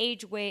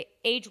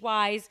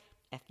 age-wise,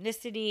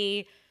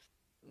 ethnicity,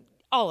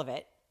 all of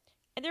it,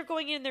 and they're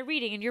going in and they're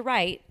reading and you're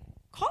right,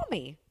 call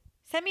me.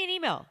 Send me an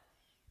email.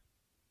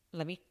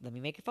 Let me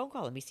make a phone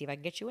call. Let me see if I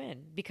can get you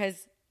in.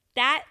 Because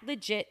that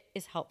legit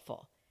is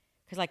helpful.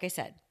 Because like I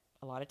said,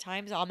 a lot of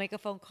times I'll make a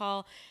phone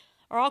call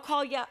or I'll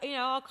call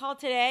I'll call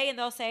today and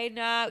they'll say,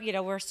 no,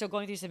 we're still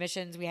going through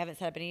submissions. We haven't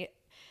set up any.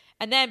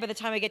 And then by the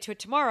time I get to it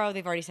tomorrow,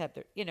 they've already set up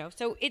their,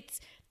 so it's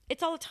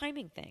all a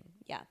timing thing.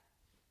 Yeah.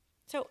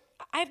 So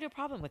I have no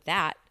problem with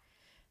that.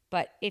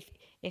 But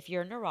if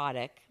you're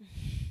neurotic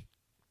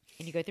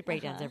and you go through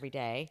breakdowns every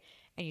day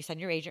and you send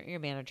your agent or your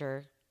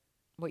manager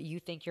what you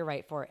think you're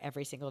right for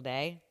every single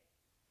day,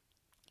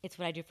 it's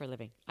what I do for a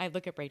living. I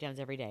look at breakdowns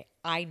every day.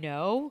 I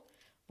know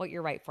what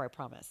you're right for, I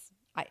promise.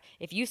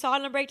 If you saw it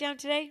on a breakdown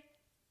today,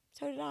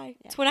 so did I.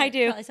 It's what I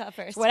do. Probably saw it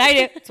first. It's what I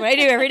do. It's what I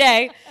do every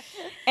day.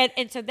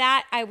 And so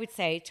that I would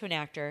say to an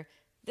actor,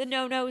 the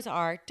no-nos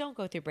are don't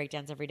go through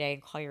breakdowns every day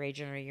and call your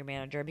agent or your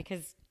manager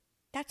because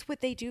that's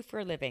what they do for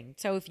a living.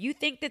 So if you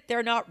think that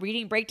they're not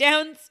reading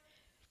breakdowns,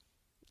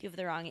 you have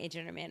the wrong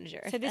agent or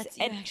manager. So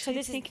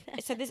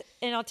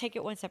and I'll take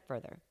it one step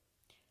further.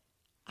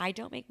 I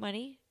don't make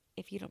money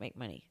if you don't make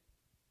money.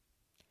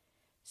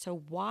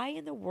 So why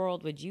in the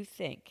world would you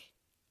think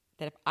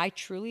that if I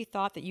truly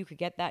thought that you could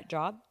get that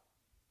job,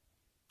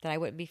 that I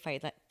wouldn't be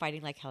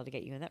fighting like hell to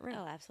get you in that room?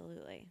 Oh,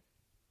 absolutely.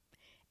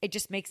 It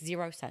just makes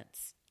 0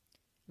 sense.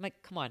 I'm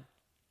like, come on.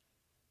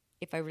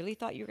 If I really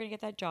thought you were going to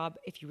get that job,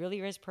 if you really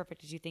are as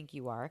perfect as you think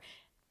you are,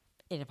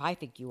 and if I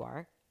think you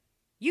are,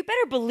 you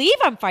better believe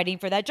I'm fighting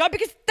for that job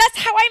because that's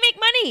how I make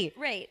money.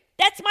 Right.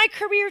 That's my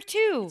career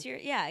too.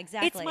 Yeah,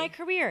 exactly. It's my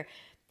career.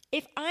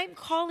 If I'm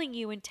calling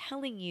you and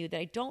telling you that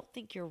I don't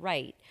think you're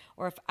right,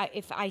 or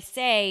if I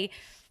say,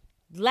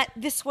 let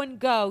this one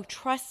go,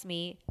 trust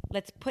me,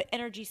 let's put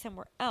energy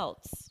somewhere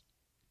else,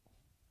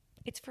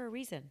 it's for a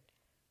reason.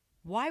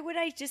 Why would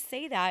I just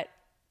say that?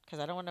 Because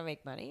I don't want to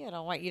make money. I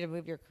don't want you to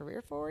move your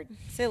career forward.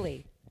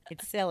 Silly.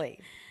 It's silly.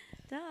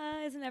 Duh,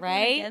 isn't everyone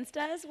against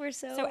us? We're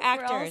actors,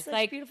 we're all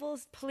such beautiful.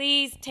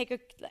 Please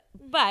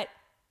but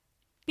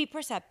be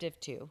perceptive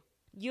too.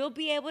 You'll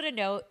be able to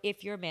know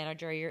if your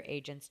manager or your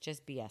agent's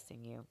just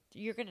BSing you.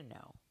 You're going to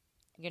know.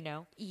 You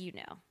know? You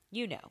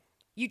know.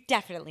 You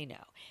definitely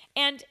know.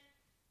 And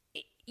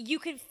you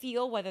can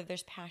feel whether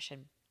there's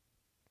passion.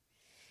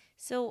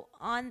 So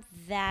on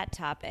that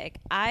topic,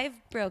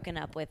 I've broken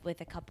up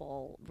with a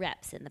couple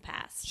reps in the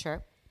past.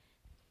 Sure.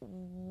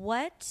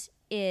 What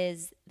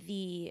is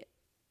the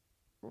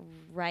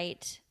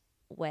right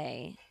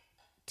way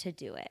to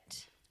do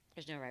it?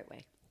 There's no right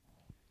way.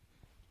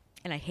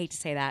 And I hate to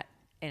say that,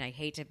 and I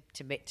hate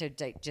to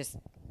just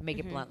make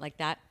it blunt like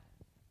that,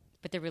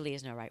 but there really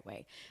is no right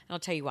way. And I'll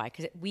tell you why.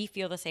 Because we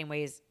feel the same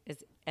way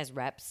as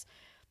reps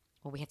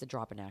when we have to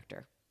drop an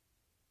actor.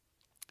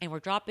 And we're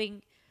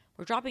dropping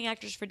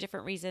actors for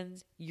different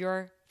reasons.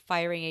 You're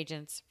firing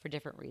agents for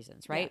different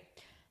reasons, right?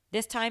 Yeah.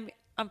 This time,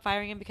 I'm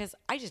firing them because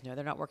I just know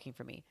they're not working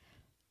for me.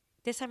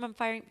 This time I'm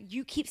firing.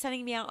 You keep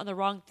sending me out on the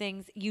wrong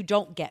things. You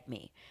don't get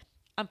me.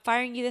 I'm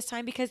firing you this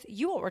time because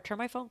you won't return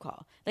my phone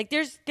call. Like,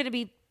 there's going to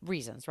be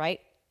reasons, right?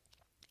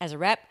 As a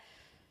rep,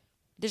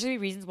 there's going to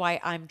be reasons why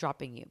I'm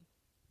dropping you.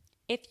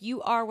 If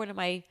you are one of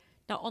my,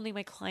 not only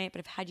my client, but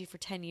I've had you for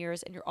 10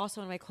 years and you're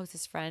also one of my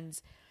closest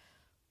friends,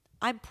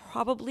 I'm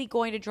probably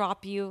going to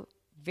drop you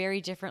very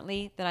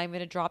differently than I'm going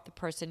to drop the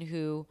person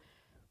who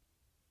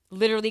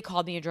literally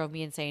called me and drove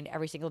me insane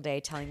every single day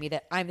telling me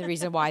that I'm the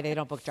reason why they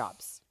don't book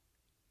jobs.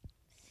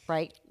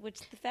 Right?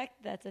 Which the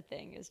fact that's a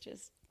thing is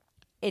just...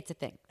 It's a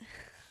thing.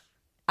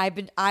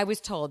 I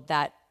was told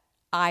that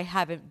I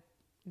haven't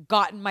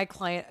gotten my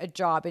client a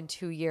job in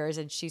 2 years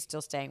and she's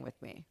still staying with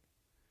me.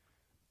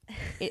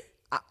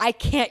 I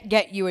can't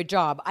get you a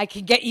job. I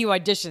can get you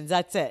auditions.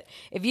 That's it.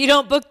 If you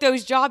don't book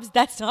those jobs,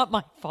 that's not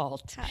my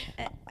fault.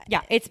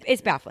 Yeah,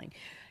 it's baffling.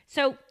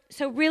 So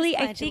really,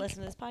 I think,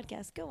 listen to this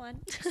podcast. Go on.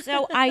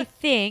 So I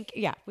think,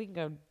 yeah, we can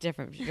go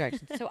different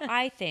directions. So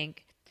I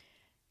think,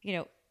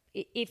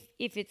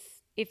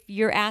 if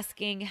you're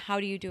asking how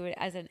do you do it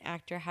as an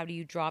actor, how do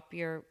you drop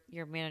your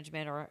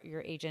management or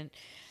your agent,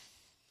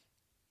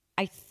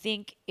 I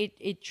think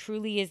it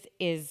truly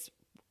is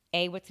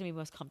A, what's going to be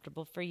most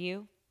comfortable for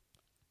you,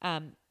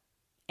 and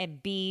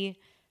B,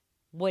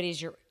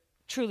 what's your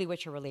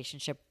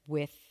relationship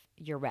with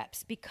your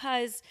reps.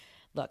 Because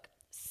look,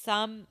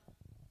 some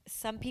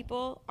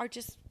people are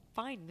just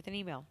fine with an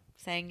email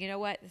saying, you know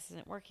what, this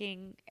isn't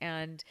working,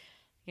 and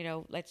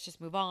let's just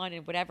move on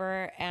and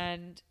whatever.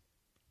 And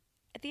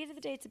at the end of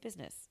the day, it's a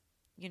business,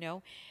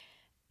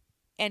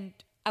 and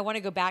I want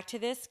to go back to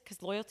this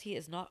because loyalty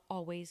is not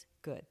always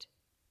good.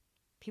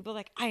 People are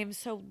like, I am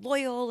so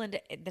loyal, and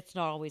that's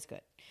not always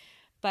good.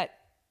 But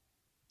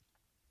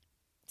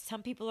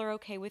some people are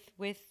okay with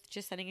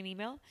just sending an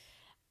email.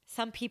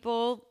 Some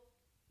people,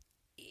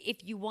 if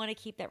you want to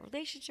keep that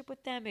relationship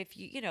with them, if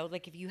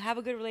if you have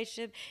a good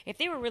relationship, if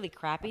they were really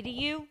crappy to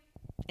you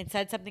and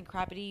said something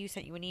crappy to you,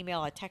 sent you an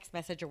email, a text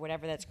message, or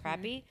whatever that's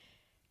crappy,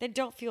 then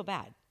don't feel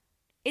bad.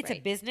 It's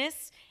a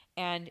business,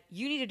 and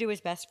you need to do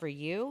what's best for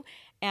you.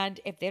 And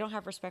if they don't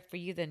have respect for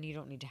you, then you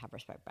don't need to have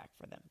respect back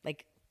for them.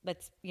 Like,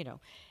 let's,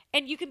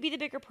 and you can be the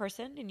bigger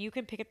person and you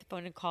can pick up the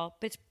phone and call,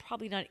 but it's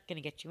probably not going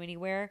to get you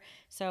anywhere.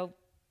 So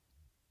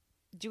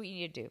do what you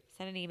need to do.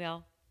 Send an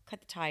email,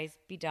 cut the ties,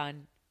 be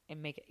done,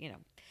 and make it,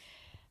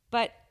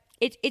 But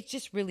it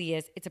just really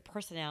is. It's a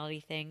personality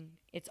thing.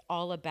 It's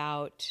all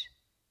about,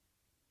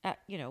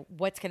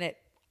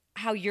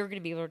 how you're going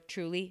to be able to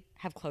truly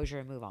have closure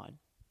and move on.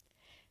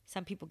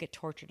 Some people get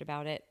tortured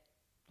about it.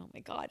 Oh my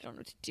God, I don't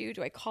know what to do.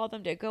 Do I call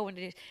them? Do I go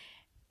into?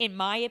 In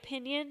my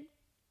opinion,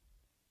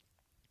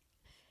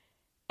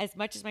 as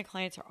much as my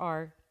clients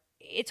are,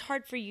 it's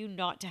hard for you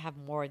not to have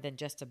more than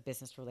just a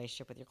business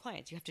relationship with your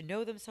clients. You have to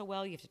know them so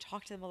well. You have to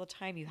talk to them all the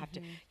time. You have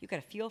to, you got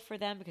to feel for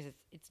them because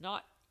it's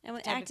not. And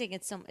with acting,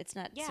 it's so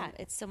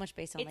much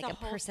based on it's like a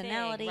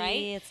personality, thing,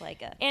 right? It's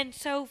like a. And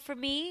so for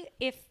me,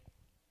 if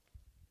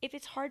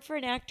it's hard for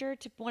an actor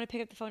to want to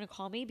pick up the phone and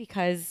call me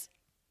because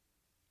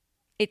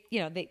we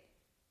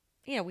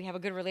have a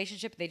good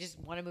relationship, they just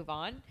want to move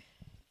on.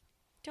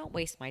 Don't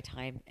waste my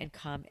time and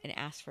come and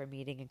ask for a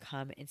meeting and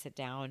come and sit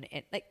down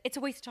and it's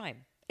a waste of time.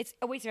 It's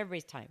a waste of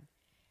everybody's time.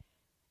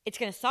 It's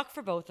going to suck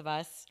for both of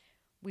us.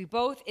 It's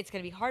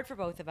going to be hard for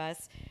both of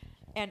us.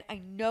 And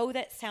I know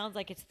that sounds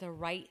like it's the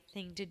right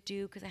thing to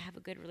do because I have a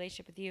good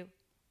relationship with you.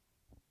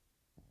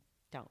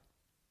 Don't.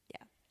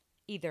 Yeah.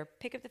 Either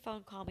pick up the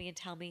phone, call me, and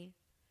tell me.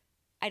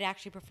 I'd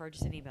actually prefer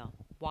just an email.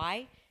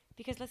 Why?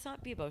 Because let's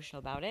not be emotional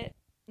about it.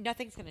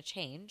 Nothing's going to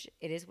change.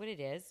 It is what it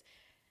is.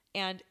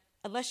 And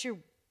unless you're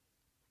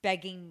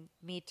begging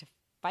me to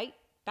fight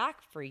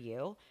back for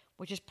you,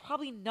 which is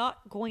probably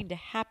not going to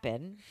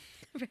happen,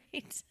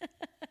 Right.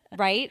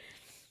 Right?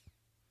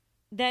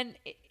 Then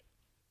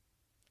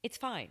it's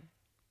fine.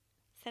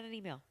 Send an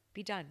email.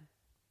 Be done.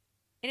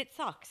 And it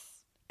sucks.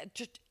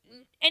 Just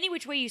any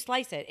which way you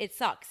slice it, it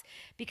sucks.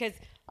 Because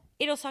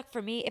it'll suck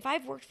for me. If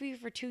I've worked for you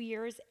for 2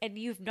 years and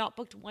you've not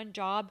booked one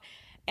job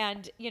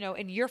and,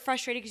 and you're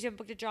frustrated because you haven't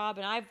booked a job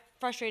and I'm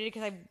frustrated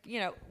because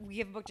we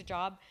haven't booked a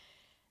job.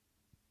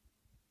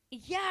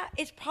 Yeah,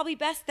 it's probably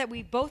best that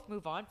we both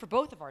move on for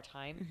both of our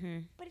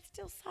time, but it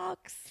still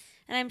sucks.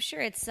 And I'm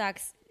sure it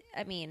sucks,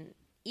 I mean,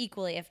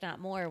 equally, if not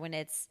more, when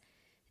it's,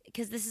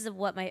 because this is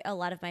what a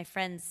lot of my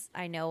friends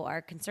I know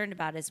are concerned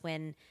about is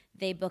when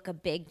they book a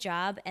big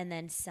job and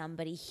then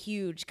somebody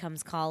huge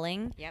comes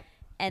calling. Yep.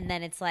 And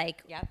then it's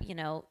like,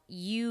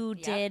 you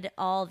did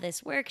all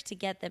this work to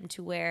get them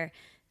to where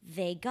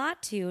they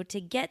got to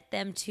get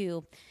them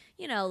to,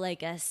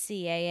 like a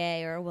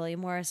CAA or a William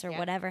Morris or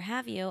whatever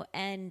have you.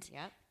 And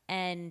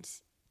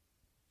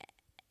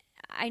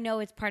I know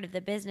it's part of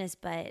the business,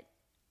 but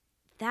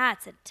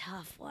that's a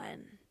tough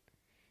one.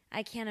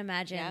 I can't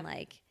imagine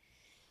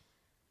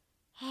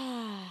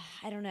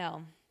I don't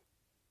know.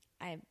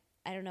 I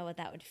don't know what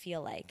that would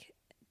feel like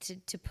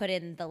to put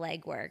in the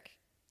legwork.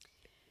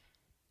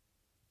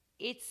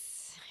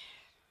 That's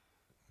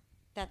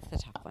the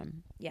tough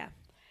one. Yeah.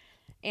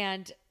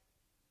 And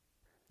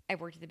I've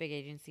worked at the big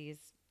agencies,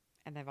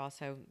 and I've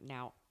also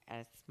now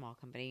at a small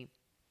company.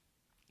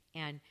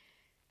 And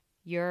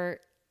you're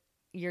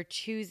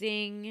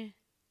choosing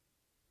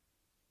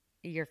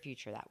your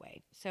future that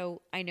way.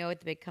 So I know at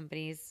the big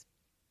companies,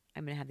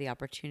 I'm going to have the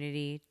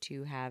opportunity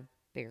to have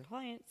bigger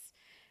clients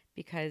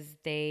because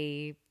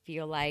they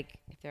feel like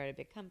if they're at a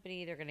big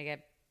company, they're going to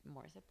get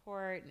more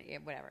support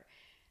and whatever.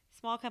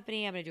 Small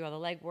company, I'm going to do all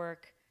the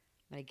legwork.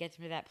 I'm going to get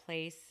them to that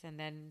place. And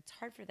then it's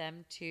hard for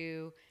them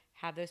to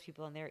have those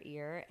people in their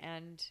ear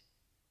and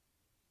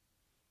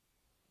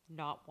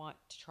not want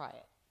to try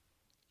it.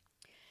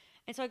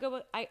 And so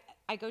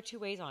I go two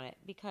ways on it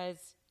because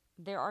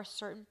there are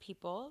certain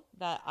people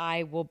that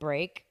I will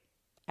break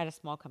at a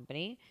small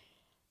company.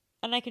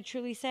 And I can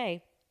truly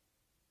say,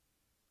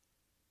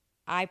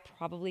 I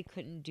probably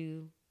couldn't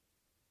do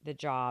the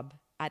job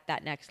at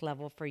that next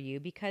level for you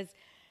because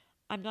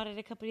I'm not at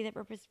a company that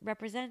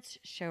represents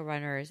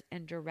showrunners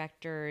and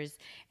directors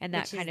and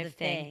that kind of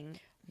thing.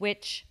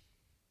 Which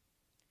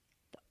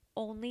the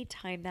only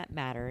time that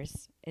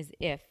matters is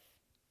if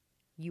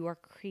you are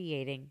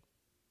creating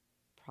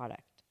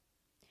product.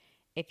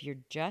 If you're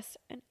just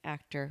an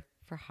actor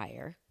for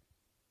hire,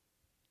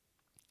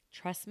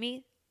 trust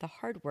me, the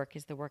hard work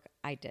is the work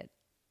I did.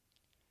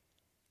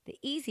 The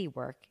easy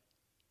work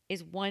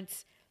is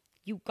once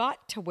you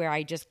got to where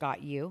I just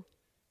got you,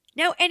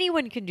 now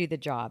anyone can do the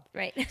job.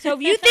 Right. So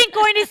if you think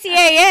going to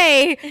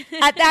CAA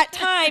at that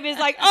time is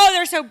like, oh,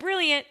 they're so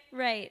brilliant.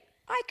 Right.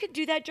 I could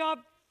do that job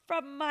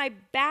from my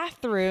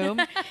bathroom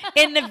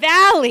in the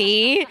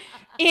valley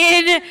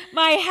in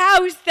my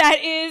house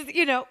that is,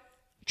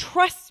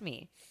 trust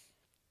me,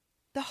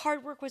 the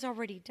hard work was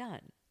already done.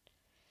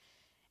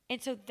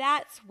 And so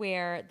that's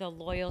where the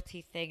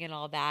loyalty thing and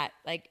all that,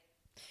 I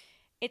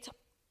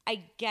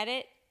get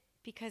it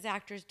because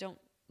actors don't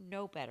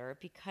know better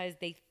because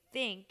they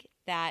think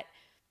that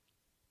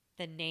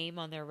the name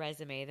on their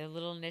resume, the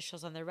little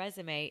initials on their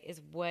resume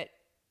is what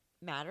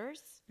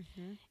matters.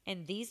 Mm-hmm.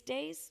 And these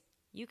days,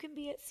 you can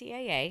be at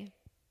CAA,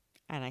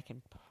 and I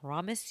can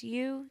promise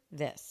you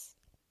this.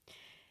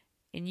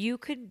 And you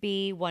could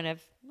be one of,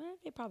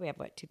 they probably have,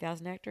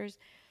 2,000 actors?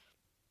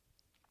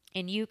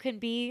 And you can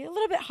be a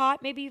little bit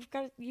hot. Maybe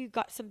you've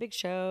got some big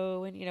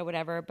show and,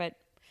 whatever. But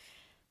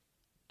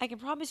I can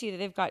promise you that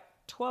they've got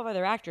 12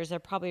 other actors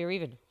that probably are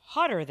even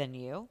hotter than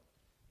you.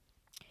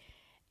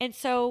 And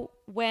so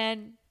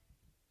when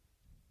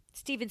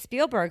Steven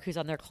Spielberg, who's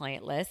on their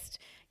client list,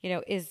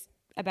 is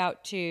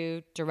about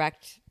to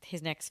direct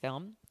his next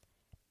film,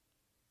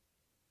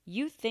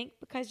 you think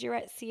because you're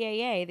at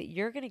CAA that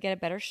you're going to get a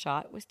better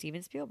shot with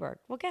Steven Spielberg.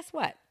 Well, guess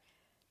what?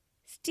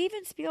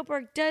 Steven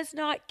Spielberg does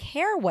not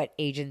care what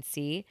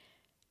agency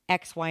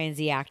X, Y, and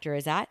Z actor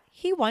is at.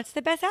 He wants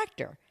the best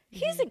actor. Mm-hmm.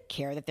 He doesn't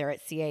care that they're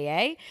at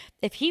CAA.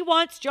 If he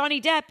wants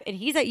Johnny Depp and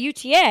he's at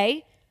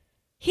UTA,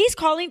 he's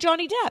calling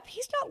Johnny Depp.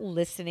 He's not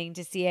listening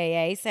to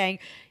CAA saying,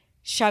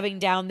 shoving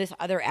down this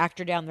other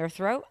actor down their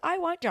throat. I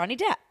want Johnny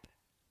Depp.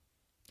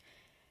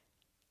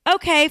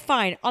 Okay,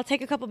 fine. I'll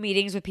take a couple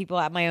meetings with people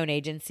at my own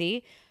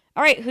agency.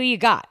 All right, who you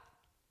got?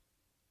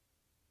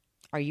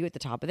 Are you at the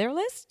top of their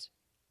list?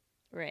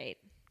 Right.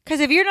 Because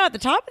if you're not at the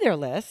top of their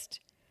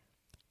list,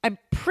 I'm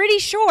pretty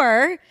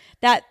sure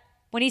that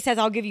when he says,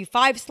 I'll give you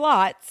 5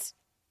 slots,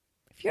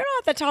 if you're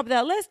not at the top of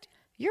that list,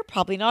 you're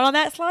probably not on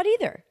that slot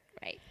either.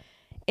 Right.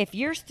 If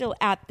you're still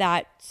at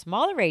that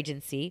smaller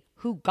agency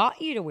who got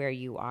you to where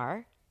you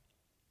are,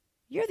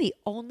 you're the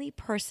only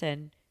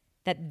person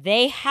that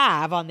they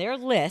have on their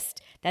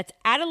list that's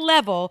at a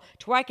level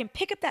to where I can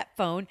pick up that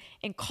phone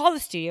and call the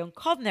studio and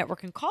call the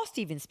network and call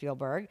Steven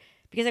Spielberg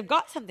because I've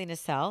got something to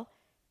sell.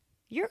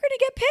 You're going to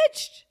get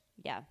pitched.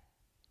 Yeah.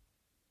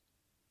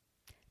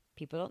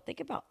 People don't think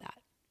about that.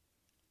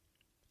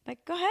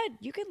 Like, go ahead.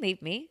 You can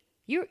leave me.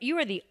 You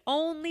are the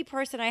only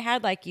person I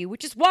had like you,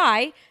 which is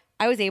why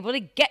I was able to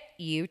get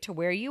you to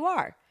where you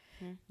are.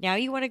 Mm-hmm. Now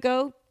you want to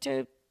go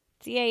to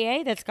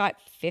CAA that's got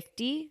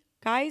 50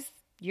 guys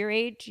your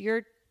age,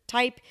 your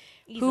type,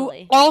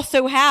 easily, who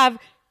also have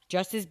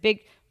just as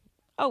big.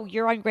 Oh,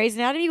 you're on Grey's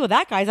Anatomy? Well,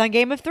 that guy's on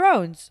Game of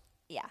Thrones.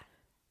 Yeah.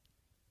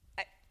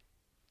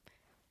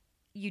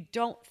 You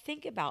don't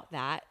think about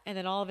that. And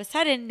then all of a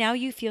sudden, now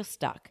you feel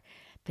stuck.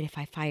 But if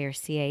I fire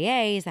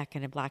CAA, is that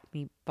going to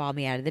blackball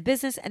me out of the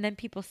business? And then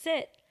people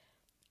sit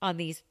on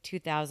these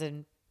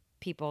 2,000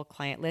 people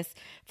client lists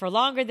for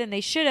longer than they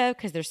should have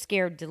because they're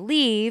scared to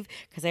leave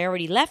because I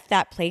already left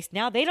that place.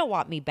 Now they don't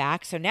want me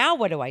back. So now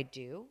what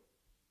do?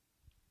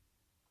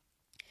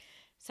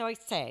 So I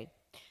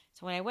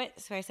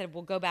said,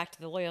 we'll go back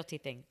to the loyalty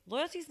thing.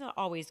 Loyalty is not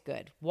always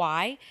good.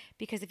 Why?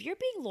 Because if you're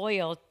being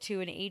loyal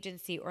to an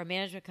agency or a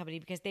management company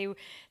because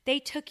they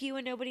took you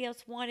and nobody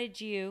else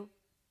wanted you,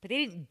 but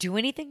they didn't do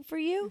anything for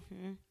you,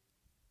 mm-hmm.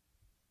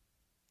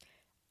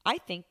 I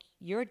think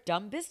you're a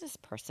dumb business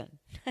person.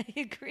 I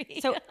agree.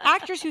 So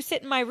actors who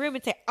sit in my room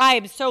and say, I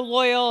am so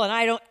loyal and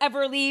I don't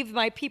ever leave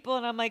my people,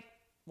 and I'm like,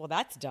 well,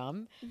 that's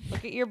dumb.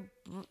 Look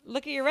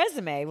at your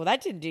resume. Well,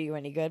 that didn't do you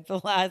any good for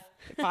the last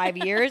 5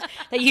 years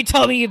that you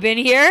told me you've been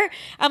here.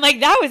 I'm like,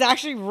 that was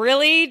actually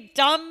really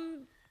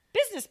dumb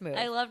business move.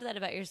 I loved that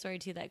about your story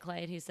too, that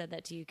client who said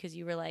that to you, because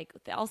you were like,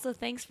 also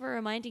thanks for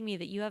reminding me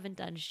that you haven't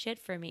done shit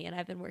for me and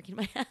I've been working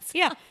my ass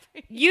Yeah. off for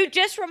you. You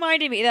just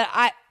reminded me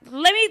that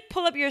let me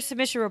pull up your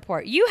submission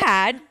report. You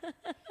had,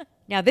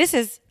 now this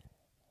is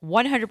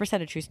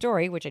 100% a true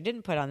story, which I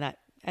didn't put on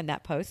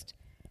that post,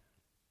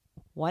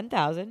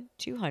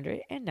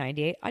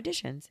 1,298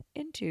 auditions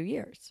in 2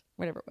 years,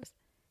 whatever it was.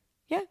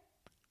 Yeah.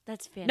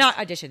 That's fantastic. Not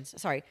auditions,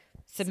 sorry,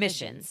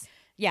 submissions.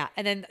 Yeah.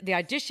 And then the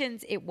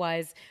auditions, it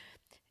was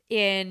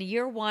in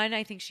year 1,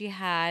 I think she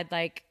had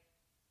like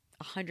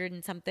 100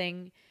 and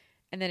something.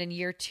 And then in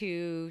year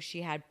 2,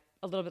 she had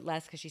a little bit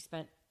less because she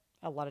spent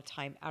a lot of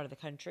time out of the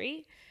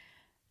country.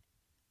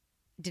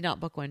 Did not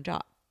book one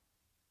job.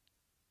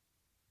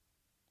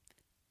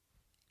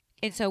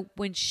 And so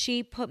when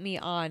she put me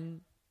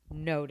on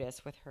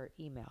notice with her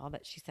email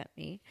that she sent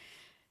me,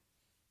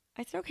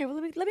 I said, okay, well,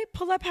 let me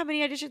pull up how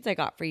many auditions I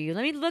got for you.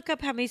 Let me look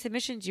up how many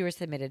submissions you were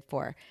submitted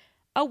for.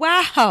 Oh,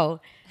 wow.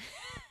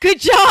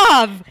 Good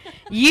job.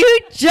 You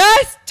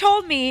just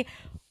told me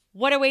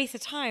what a waste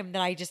of time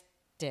that I just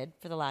did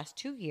for the last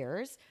 2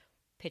 years,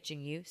 pitching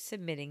you,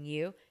 submitting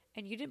you,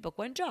 and you didn't book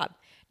one job.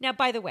 Now,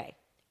 by the way,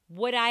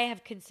 would I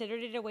have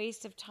considered it a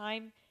waste of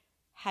time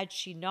had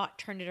she not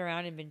turned it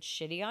around and been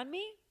shitty on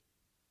me?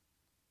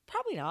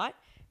 Probably not,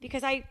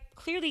 because I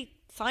clearly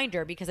signed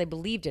her because I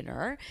believed in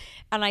her,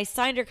 and I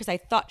signed her because I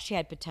thought she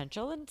had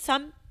potential. And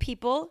some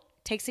people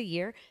takes a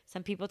year,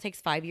 some people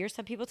takes 5 years,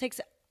 some people takes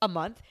a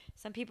month,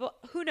 some people,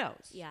 who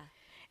knows? Yeah.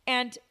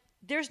 And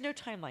there's no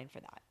timeline for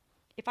that.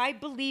 If I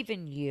believe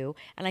in you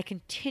and I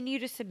continue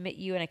to submit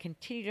you and I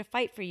continue to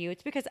fight for you,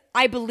 it's because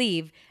I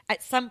believe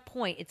at some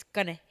point it's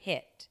going to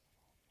hit.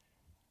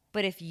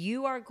 But if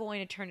you are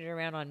going to turn it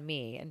around on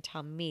me and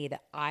tell me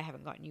that I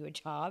haven't gotten you a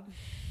job,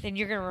 then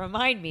you're going to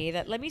remind me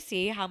that, let me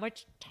see how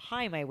much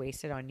time I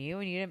wasted on you.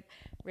 And you didn't,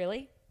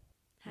 really?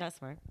 Not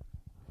smart.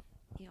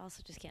 You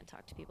also just can't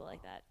talk to people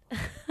like that.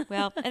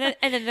 Well, and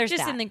then there's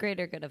just that. in the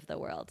greater good of the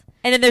world.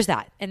 And then there's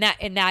that. And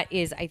that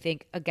is, I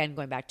think, again,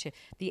 going back to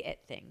the it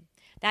thing.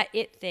 That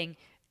it thing,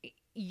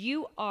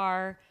 you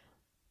are,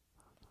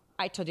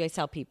 I told you I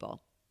sell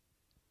people.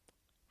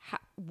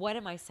 What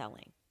am I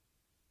selling?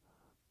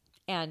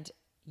 And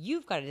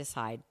you've got to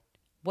decide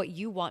what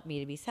you want me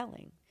to be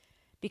selling.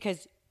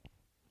 Because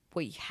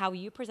how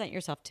you present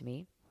yourself to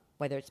me,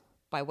 whether it's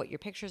by what your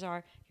pictures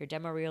are, your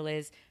demo reel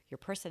is, your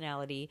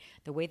personality,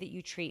 the way that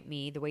you treat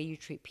me, the way you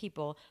treat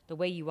people, the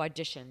way you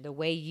audition, the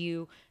way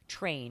you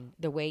train,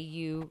 the way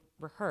you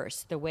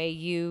rehearse, the way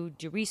you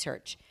do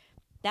research.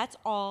 That's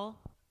all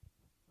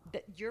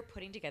that you're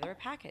putting together a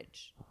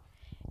package.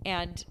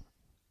 And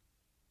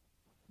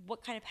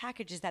what kind of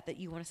package is that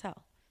you want to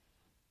sell?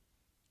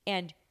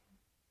 And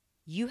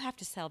you have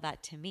to sell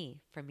that to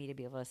me for me to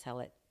be able to sell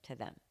it to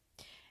them.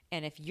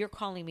 And if you're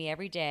calling me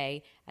every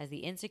day as the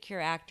insecure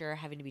actor,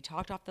 having to be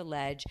talked off the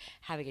ledge,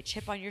 having a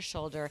chip on your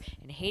shoulder,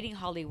 and hating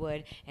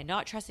Hollywood, and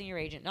not trusting your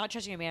agent, not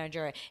trusting your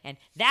manager, and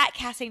that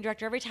casting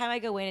director, every time I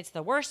go in, it's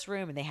the worst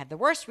room, and they have the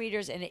worst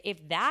readers, and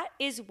if that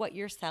is what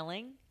you're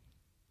selling,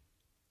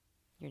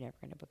 you're never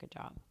going to book a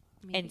job.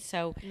 And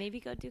so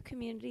maybe go do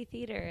community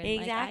theater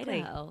in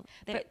exactly. like Idaho.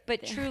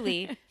 But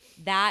truly,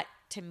 that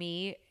to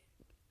me,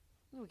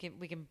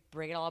 we can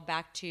bring it all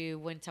back to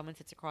when someone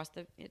sits across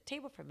the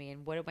table from me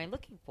and what am I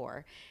looking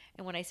for?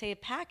 And when I say a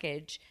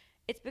package,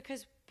 it's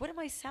because what am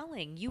I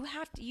selling? You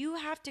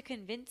have to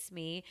convince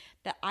me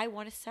that I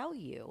want to sell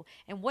you.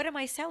 And what am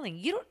I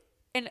selling?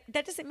 And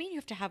that doesn't mean you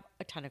have to have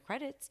a ton of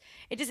credits.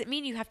 It doesn't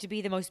mean you have to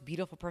be the most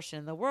beautiful person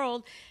in the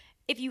world.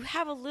 If you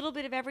have a little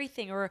bit of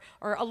everything or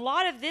a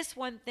lot of this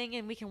one thing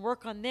and we can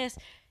work on this,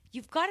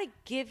 you've got to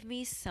give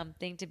me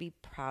something to be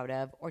proud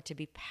of or to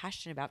be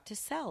passionate about to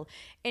sell.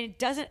 And it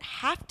doesn't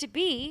have to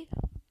be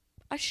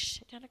a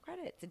shit ton of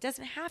credits. It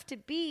doesn't have to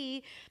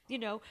be,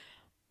 that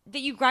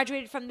you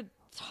graduated from the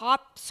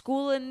top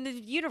school in the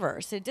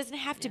universe. It doesn't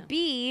have to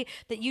be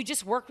that you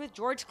just worked with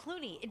George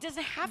Clooney. It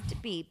doesn't have to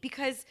be,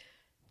 because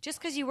just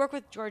because you work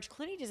with George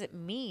Clooney doesn't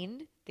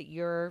mean that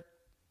you're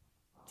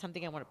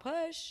something I want to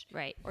push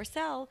or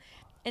sell.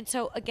 And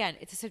so, again,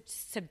 it's a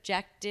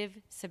subjective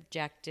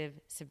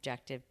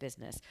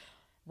business.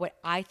 What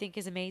I think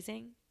is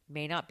amazing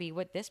may not be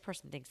what this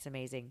person thinks is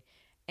amazing.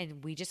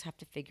 And we just have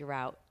to figure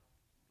out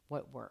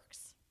what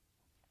works.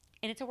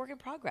 And it's a work in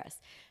progress.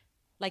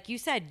 Like you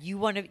said,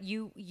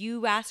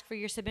 you ask for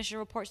your submission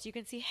report so you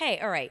can see, hey,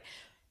 all right,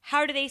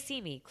 how do they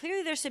see me?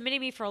 Clearly they're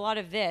submitting me for a lot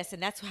of this,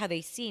 and that's how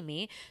they see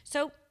me.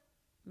 So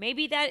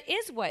maybe that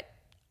is what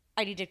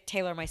I need to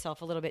tailor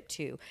myself a little bit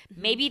to.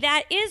 Mm-hmm. Maybe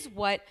that is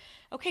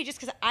just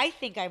because I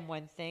think I'm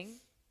one thing,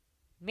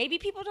 maybe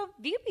people don't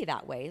view me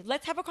that way.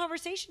 Let's have a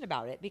conversation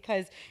about it,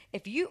 because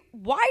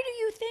why do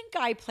you think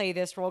I play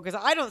this role? Because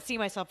I don't see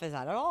myself as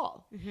that at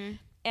all. Mm-hmm.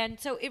 And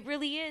so it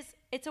really is,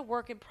 it's a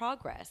work in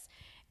progress.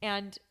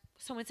 And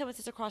so when someone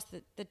sits across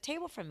the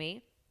table from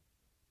me,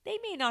 they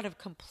may not have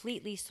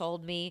completely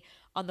sold me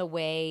on the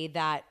way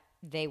that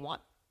they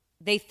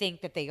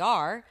think that they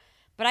are,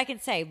 but I can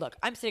say, look,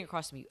 I'm sitting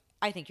across from you.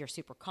 I think you're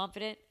super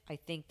confident. I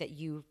think that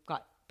you've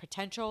got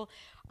potential.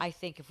 I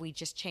think if we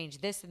just change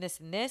this and this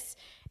and this,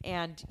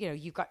 and, you know,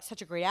 you've got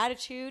such a great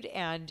attitude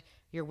and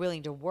you're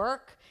willing to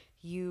work,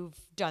 you've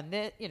done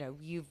this, you know,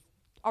 you've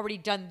already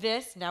done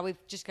this. Now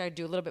we've just got to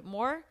do a little bit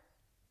more.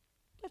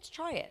 Let's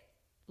try it.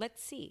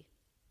 Let's see.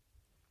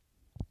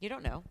 You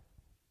don't know.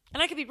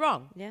 And I could be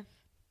wrong. Yeah.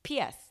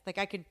 P.S. Like,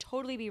 I could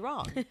totally be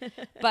wrong.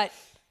 But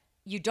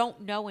you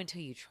don't know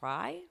until you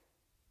try.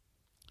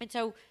 And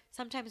so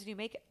sometimes when you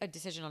make a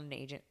decision on an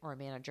agent or a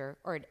manager,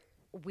 or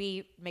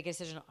we make a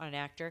decision on an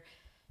actor,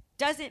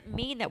 doesn't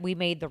mean that we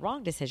made the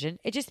wrong decision.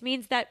 It just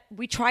means that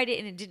we tried it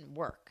and it didn't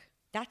work.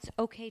 That's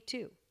okay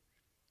too.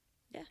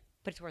 Yeah.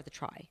 But it's worth a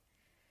try.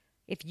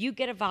 If you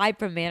get a vibe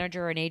from a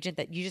manager or an agent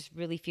that you just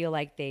really feel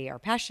like they are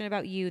passionate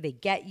about you, they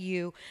get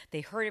you,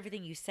 they heard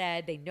everything you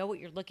said, they know what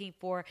you're looking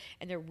for,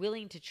 and they're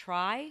willing to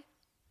try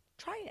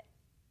it.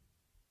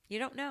 You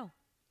don't know.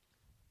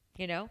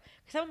 You know?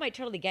 Someone might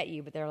totally get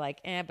you, but they're like,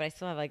 but I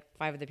still have like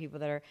 5 other people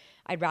that are,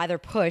 I'd rather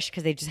push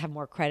because they just have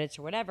more credits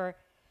or whatever.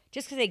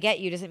 Just because they get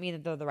you doesn't mean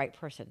that they're the right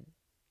person.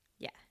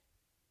 Yeah.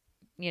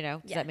 You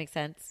know? Does that make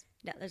sense?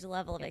 Yeah, there's a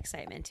level of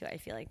excitement too. I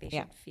feel like they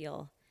should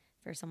feel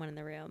for someone in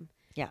the room.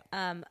 Yeah.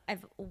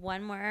 I've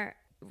one more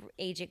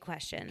agent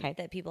question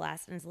that people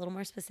ask, and it's a little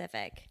more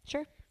specific.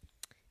 Sure.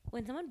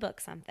 When someone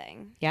books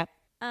something,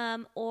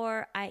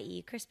 or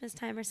i.e. Christmas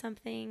time or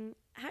something,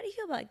 how do you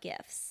feel about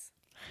gifts?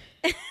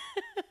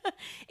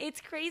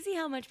 It's crazy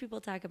how much people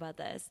talk about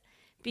this.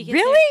 Because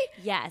really?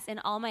 Yes. In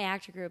all my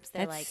actor groups,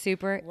 they're That's like,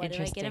 super what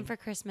interesting. do I get him for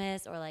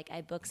Christmas? Or like,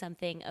 I book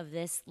something of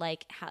this,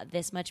 like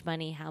this much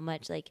money, how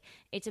much? Like,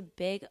 it's a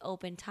big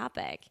open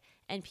topic.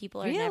 And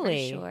people are never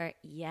sure.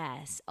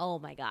 Yes. Oh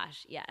my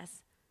gosh.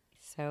 Yes.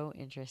 So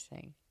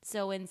interesting.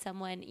 So when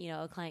someone, you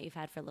know, a client you've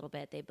had for a little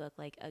bit, they book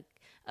like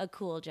a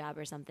cool job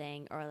or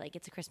something, or like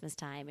it's a Christmas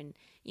time, and,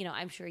 you know,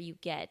 I'm sure you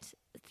get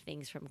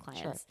things from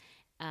clients.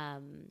 Sure. All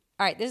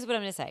right. This is what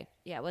I'm going to say.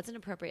 Yeah. What's an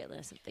appropriate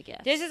list of the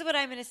gift? This is what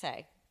I'm going to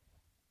say.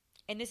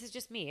 And this is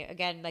just me.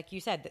 Again, like you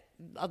said,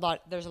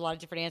 there's a lot of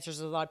different answers.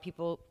 There's a lot of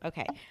people.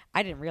 Okay.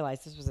 I didn't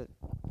realize this was a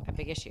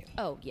big issue.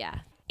 Oh, yeah.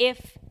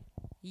 If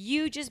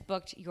you just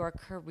booked your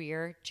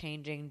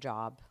career-changing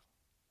job,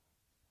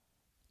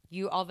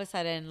 you all of a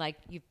sudden, like,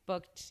 you've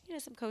booked, you know,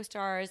 some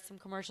co-stars, some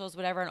commercials,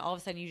 whatever, and all of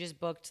a sudden you just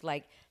booked,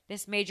 like,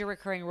 this major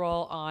recurring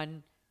role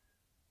on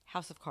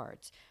House of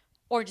Cards,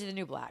 Orange is the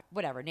New Black,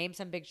 whatever, name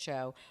some big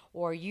show,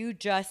 or you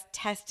just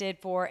tested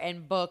for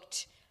and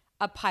booked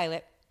a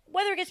pilot,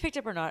 whether it gets picked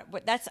up or not,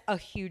 that's a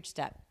huge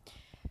step.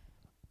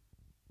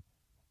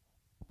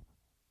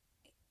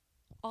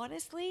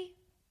 Honestly,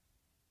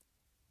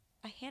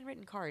 a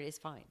handwritten card is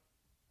fine.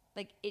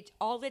 Like,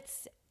 all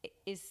it's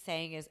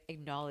saying is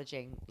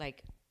acknowledging,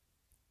 like,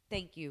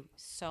 thank you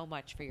so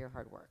much for your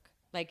hard work.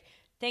 Like,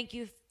 thank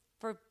you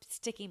for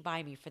sticking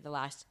by me for the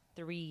last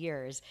 3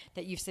 years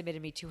that you've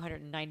submitted me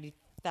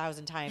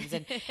 290,000 times,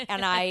 and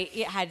I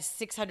had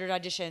 600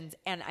 auditions,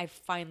 and I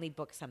finally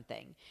booked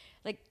something.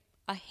 Like,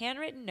 a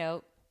handwritten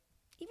note,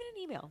 even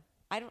an email.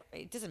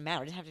 It doesn't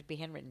matter. It doesn't have to be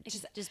handwritten.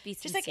 Just be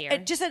sincere.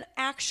 Like, just an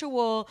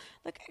actual,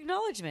 like,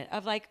 acknowledgement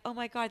of, like, oh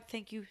my God,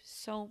 thank you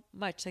so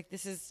much. Like,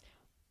 this is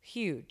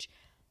huge.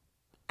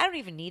 I don't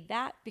even need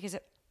that, because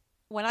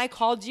when I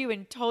called you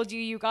and told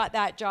you got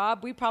that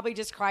job, we probably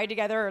just cried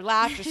together or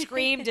laughed or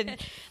screamed and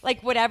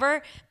like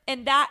whatever.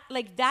 And that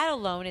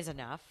alone is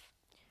enough.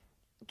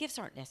 Gifts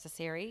aren't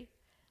necessary.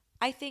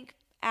 I think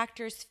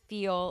actors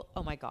feel,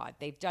 oh my God,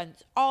 they've done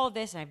all of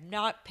this and I've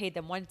not paid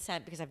them 1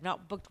 cent because I've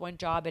not booked one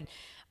job. And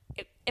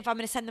if I'm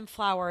going to send them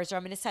flowers or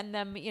I'm going to send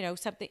them, you know,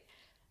 something.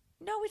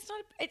 No, it's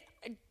not.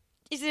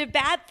 Is it a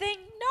bad thing?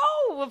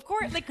 No, of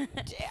course. Like,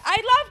 I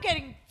love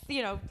getting,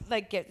 you know,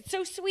 like, gifts.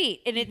 So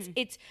sweet. And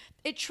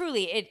it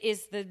truly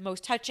is the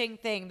most touching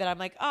thing that I'm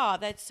like, oh,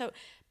 that's so,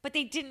 but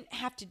they didn't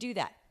have to do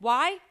that.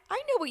 Why?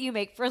 I know what you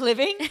make for a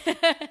living.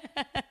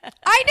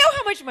 I know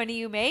how much money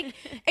you make.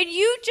 And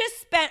you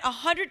just spent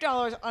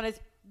 $100 on a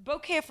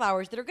bouquet of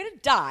flowers that are going to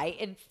die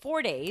in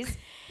 4 days,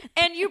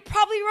 and you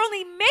probably were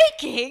only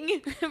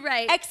making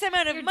right X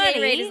amount of Your money.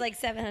 Day rate is like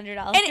 $700,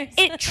 and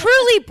it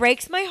truly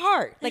breaks my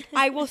heart. Like,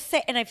 I will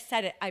say, and I've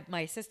said it.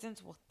 My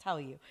assistants will tell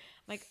you.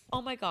 I'm like,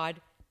 oh my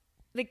God,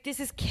 like, this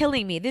is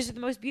killing me. These are the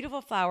most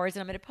beautiful flowers,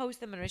 and I'm going to post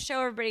them. I'm going to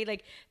show everybody.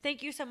 Like,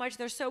 thank you so much.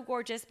 They're so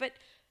gorgeous, but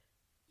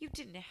you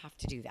didn't have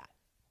to do that.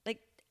 Like,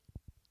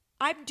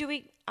 I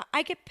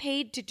get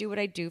paid to do what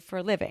I do for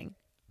a living.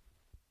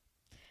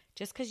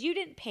 Just because you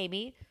didn't pay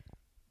me,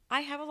 I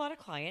have a lot of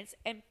clients,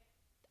 and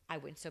I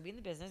wouldn't still be in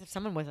the business if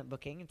someone wasn't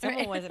booking and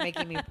someone wasn't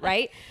making me,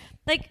 right?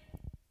 Like,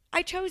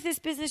 I chose this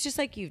business just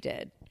like you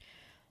did.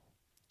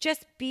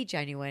 Just be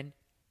genuine.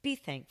 Be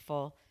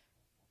thankful.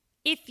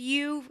 If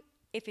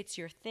it's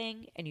your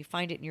thing and you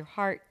find it in your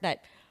heart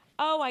that,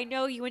 oh, I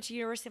know you went to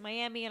University of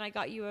Miami and I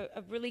got you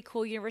a really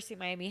cool University of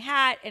Miami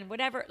hat and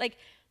whatever, like,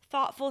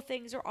 thoughtful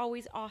things are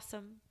always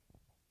awesome.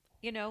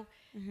 You know,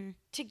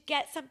 to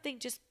get something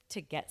just to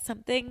get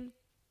something.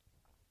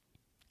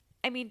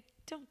 I mean,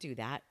 don't do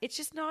that. It's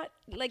just not,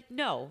 like,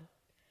 no.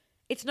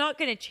 It's not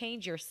going to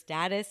change your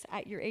status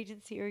at your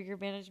agency or your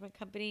management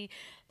company.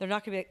 They're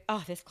not going to be like,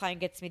 oh, this client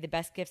gets me the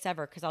best gifts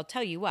ever. Because I'll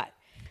tell you what,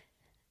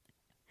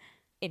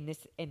 and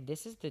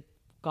this is the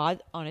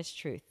God honest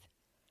truth.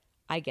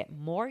 I get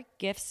more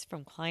gifts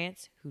from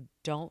clients who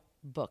don't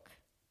book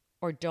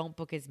or don't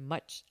book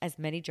as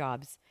many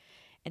jobs.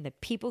 And the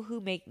people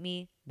who make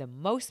me the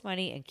most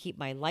money and keep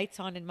my lights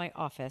on in my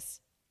office,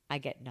 I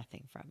get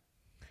nothing from.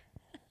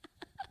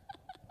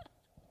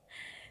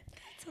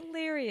 It's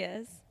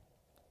hilarious.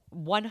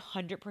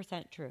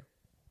 100% true.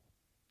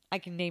 I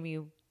can name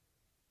you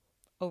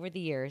over the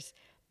years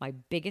my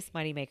biggest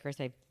money makers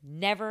I've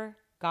never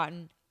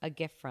gotten a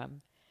gift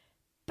from.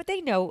 But I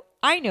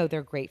know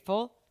they're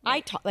grateful.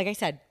 Right. Like I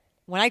said,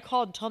 when I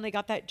called and told them they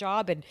got that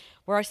job and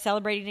we're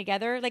celebrating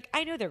together, like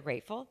I know they're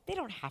grateful. They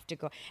don't have to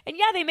go. And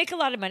yeah, they make a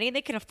lot of money and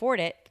they can afford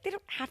it. But they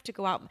don't have to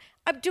go out.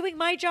 I'm doing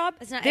my job.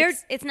 It's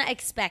not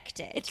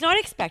expected. It's not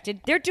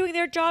expected. They're doing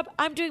their job.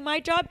 I'm doing my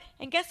job.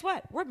 And guess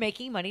what? We're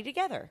making money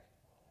together.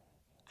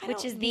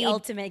 Which is the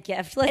ultimate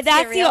gift. Let's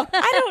that's get real.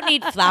 I don't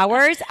need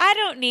flowers. I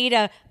don't need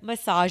a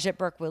massage at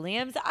Burke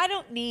Williams. I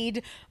don't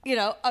need,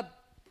 a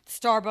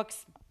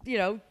Starbucks,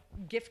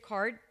 gift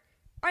card.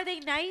 Are they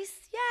nice?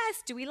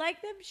 Yes. Do we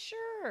like them?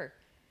 Sure.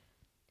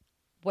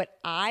 What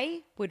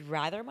I would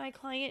rather my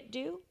client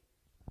do,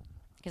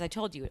 because I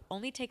told you it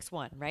only takes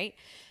one, right?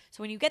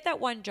 So when you get that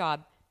one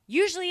job,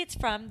 usually it's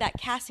from that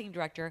casting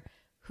director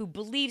who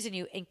believes in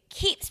you and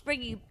keeps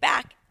bringing you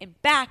back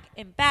and back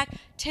and back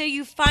till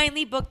you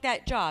finally book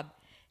that job.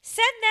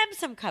 Send them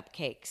some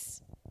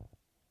cupcakes.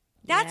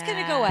 That's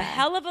going to go a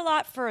hell of a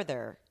lot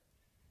further.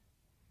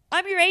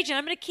 I'm your agent.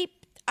 I'm going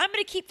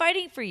to keep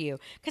fighting for you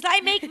because I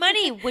make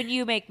money when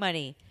you make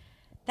money.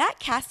 That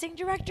casting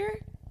director,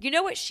 you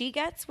know what she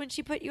gets when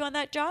she put you on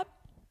that job?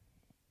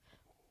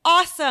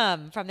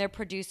 Awesome from their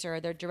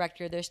producer, their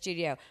director, their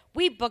studio.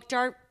 We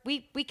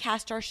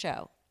cast our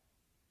show.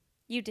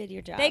 You did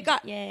your job. They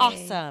got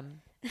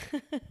awesome.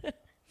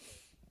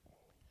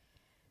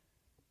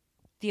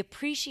 The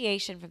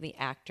appreciation from the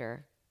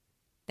actor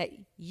that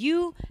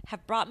you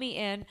have brought me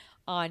in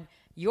on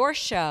your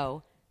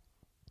show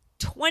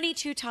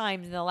 22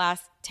 times in the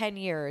last 10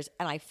 years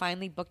and I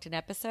finally booked an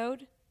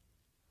episode.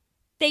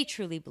 They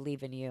truly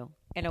believe in you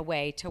in a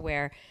way to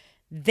where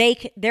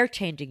they're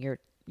changing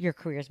your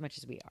career as much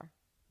as we are.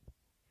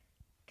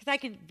 Because I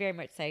can very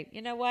much say,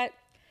 you know what?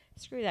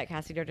 Screw that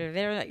casting director.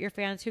 They're not your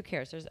fans. Who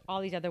cares? There's all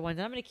these other ones.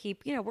 And I'm going to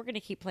keep, we're going to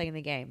keep playing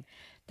the game.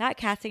 That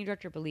casting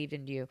director believed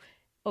in you.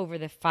 Over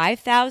the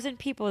 5,000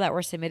 people that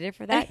were submitted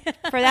for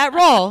that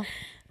role,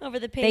 over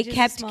the pages, they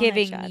kept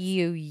giving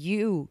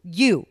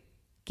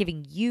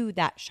giving you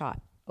that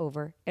shot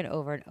over and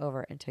over and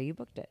over until you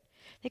booked it.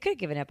 They could have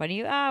given up on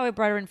you. Oh, we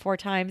brought her in 4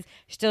 times.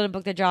 She still didn't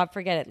book the job.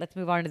 Forget it. Let's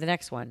move on to the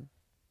next one.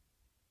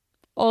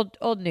 Old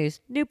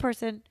news. New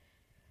person.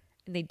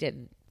 And they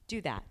didn't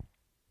do that.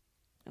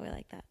 Oh, I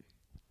like that.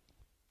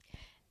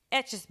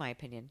 It's just my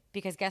opinion.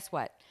 Because guess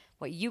what?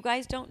 What you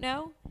guys don't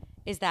know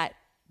is that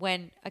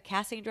when a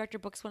casting director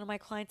books one of my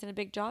clients in a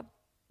big job,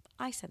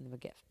 I send them a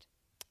gift.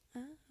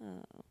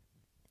 Oh.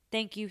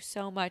 Thank you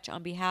so much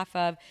on behalf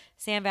of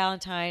Sam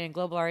Valentine and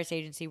Global Artist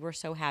Agency. We're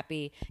so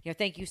happy.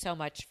 Thank you so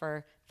much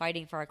for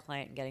fighting for our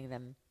client and getting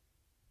them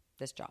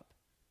this job.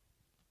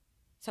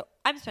 So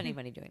I'm spending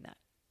money doing that.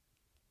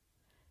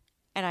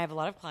 And I have a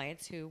lot of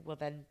clients who will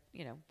then,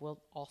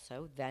 will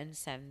also then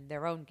send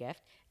their own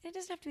gift. And it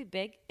doesn't have to be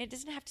big. It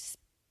doesn't have to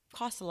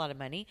cost a lot of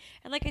money.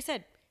 And like I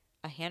said,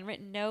 a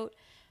handwritten note,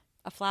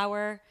 a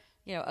flower,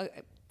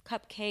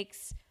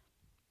 cupcakes,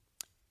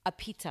 a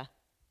pizza.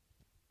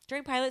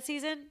 During pilot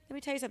season, let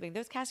me tell you something.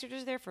 Those casters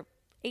are there for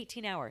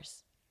 18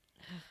 hours.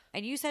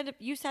 And you send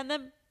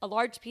them a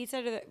large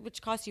pizza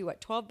which costs you, what,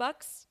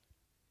 $12?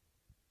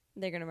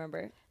 They're going to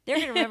remember. They're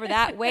going to remember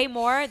that way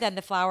more than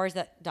the flowers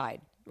that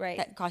died. Right.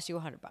 That cost you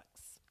 $100.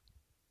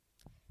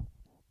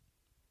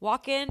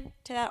 Walk in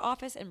to that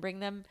office and bring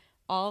them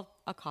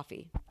all a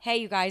coffee. Hey,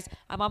 you guys,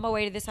 I'm on my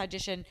way to this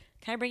audition.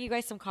 Can I bring you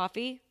guys some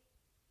coffee?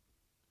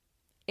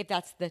 If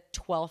that's the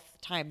 12th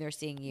time they're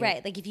seeing you.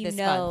 Right. Like if you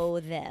know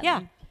month. them.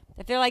 Yeah.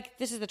 If they're like,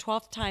 this is the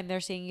 12th time they're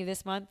seeing you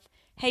this month.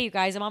 Hey, you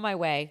guys, I'm on my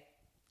way.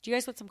 Do you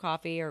guys want some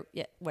coffee or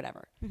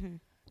whatever? Mm-hmm.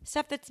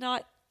 Stuff that's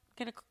not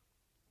going to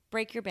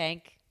break your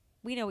bank.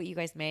 We know what you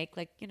guys make.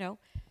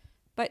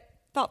 But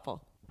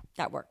thoughtful.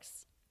 That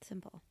works.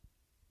 Simple.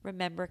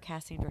 Remember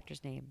casting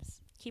directors'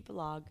 names. Keep a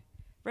log.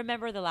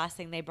 Remember the last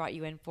thing they brought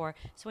you in for.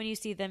 So when you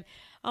see them,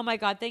 oh my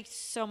God, thanks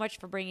so much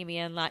for bringing me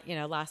in.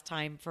 Last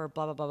time for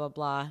blah blah blah blah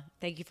blah.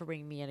 Thank you for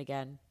bringing me in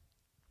again.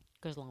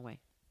 Goes a long way.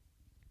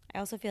 I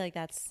also feel like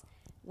that's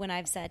when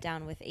I've sat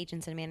down with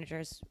agents and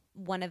managers.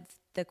 One of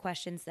the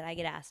questions that I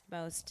get asked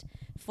most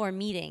for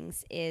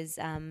meetings is,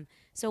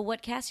 so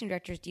what casting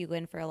directors do you go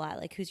in for a lot?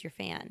 Like, who's your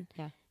fan?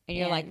 Yeah. And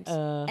you're like,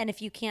 And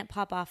if you can't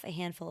pop off a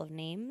handful of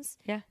names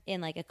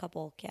in like a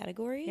couple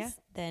categories,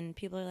 then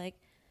people are like,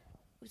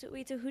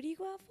 wait, so who do you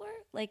go out for?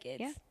 Like,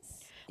 it's...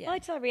 Yeah. Well, I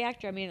tell every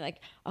actor,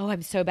 oh,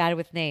 I'm so bad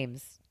with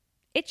names.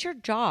 It's your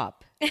job.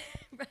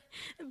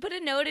 Put a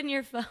note in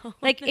your phone.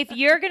 Like if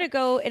you're going to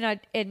go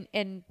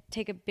and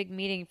take a big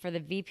meeting for the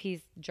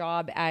VP's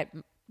job at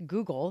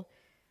Google,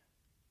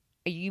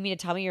 you mean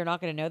to tell me you're not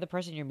going to know the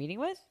person you're meeting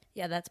with?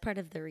 Yeah, that's part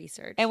of the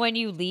research. And when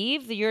you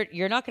leave,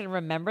 you're not going to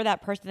remember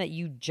that person that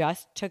you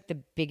just took the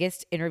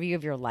biggest interview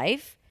of your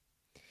life.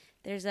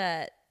 There's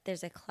a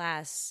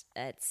class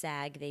at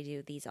SAG. They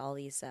do all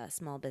these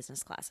small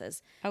business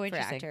classes for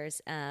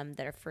actors that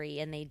are free,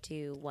 and they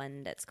do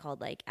one that's called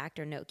like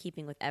actor note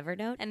keeping with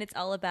Evernote, and it's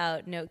all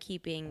about note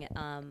keeping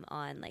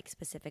on like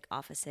specific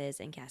offices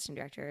and casting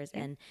directors,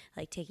 and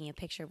like taking a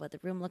picture of what the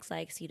room looks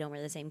like, so you don't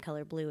wear the same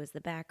color blue as the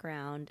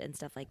background and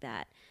stuff like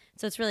that.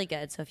 So it's really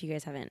good. So if you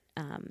guys haven't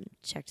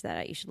checked that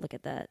out, you should look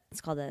at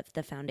it's called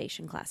the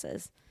foundation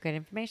classes. Good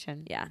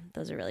information. Yeah,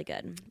 those are really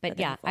good. But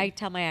yeah, I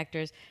tell my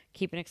actors,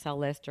 keep an Excel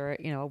list or,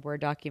 a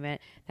Word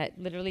document that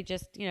literally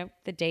just,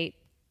 the date,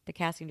 the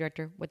casting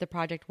director, what the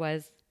project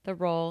was, the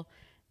role.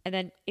 And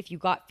then if you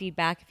got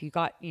feedback, if you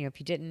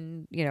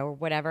didn't, or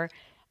whatever,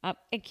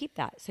 and keep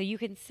that. So you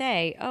can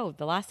say, oh,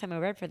 the last time I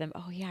read for them,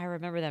 oh yeah, I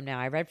remember them now.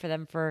 I read for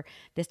them for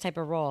this type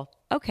of role.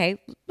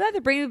 Okay, well, they're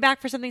bringing me back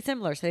for something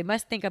similar. So they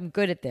must think I'm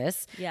good at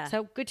this. Yeah.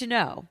 So good to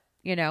know,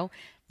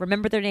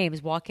 remember their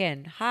names, walk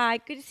in. Hi,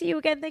 good to see you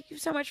again. Thank you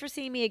so much for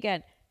seeing me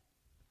again.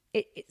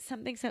 It's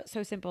something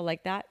so simple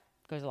like that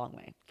goes a long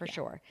way for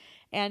sure.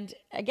 And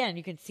again,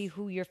 you can see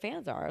who your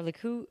fans are, like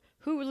who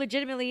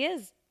legitimately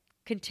is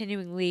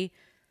continuously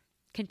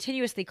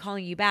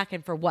calling you back,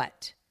 and for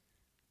what?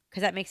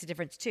 Because that makes a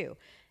difference too.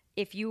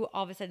 If you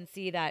all of a sudden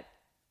see that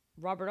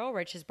Robert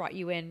Ulrich has brought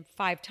you in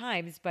 5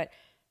 times, but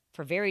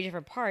for very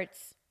different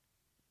parts,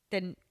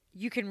 then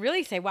you can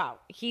really say, wow,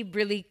 he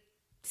really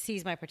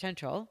sees my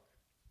potential.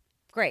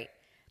 Great.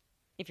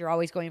 If you're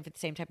always going for the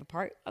same type of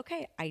part,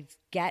 okay, I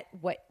get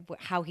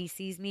how he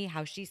sees me,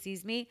 how she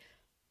sees me.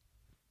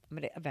 I'm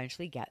going to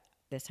eventually get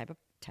this type of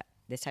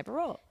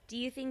role. Do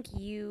you think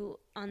you,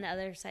 on the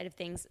other side of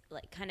things,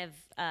 like kind of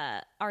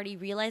already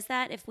realize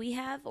that if we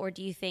have, or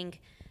do you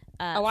think,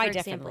 I for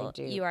definitely example,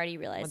 do. you already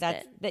realized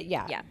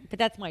yeah. But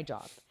that's my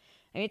job.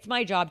 I mean, it's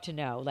my job to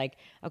know, like,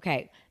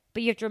 okay,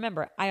 but you have to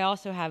remember, I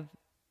also have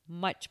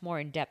much more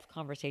in-depth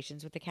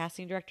conversations with the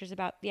casting directors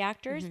about the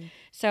actors. Mm-hmm.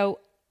 So,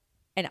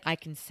 and I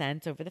can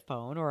sense over the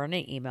phone or on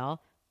an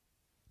email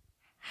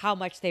how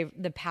much the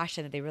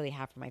passion that they really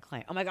have for my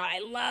client. Oh my God, I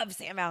love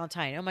Sam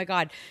Valentine. Oh my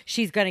God,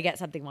 she's going to get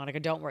something, Monica.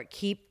 Don't worry.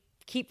 Keep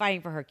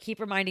fighting for her. Keep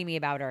reminding me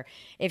about her.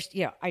 If,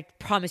 I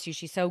promise you,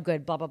 she's so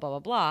good, blah, blah, blah, blah,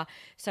 blah.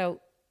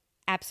 So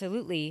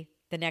absolutely,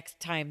 the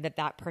next time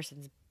that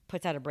person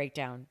puts out a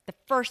breakdown, the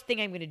first thing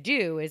I'm going to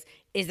do is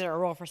there a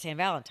role for Sam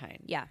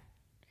Valentine? Yeah.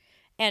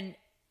 And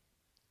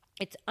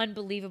it's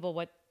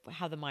unbelievable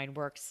how the mind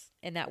works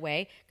in that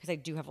way, because I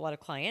do have a lot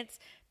of clients,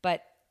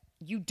 but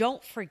you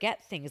don't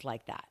forget things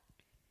like that.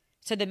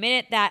 So the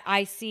minute that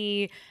I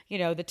see,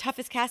 the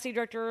toughest casting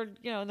director,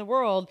 in the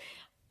world,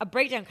 a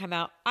breakdown come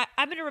out,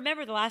 I'm going to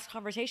remember the last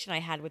conversation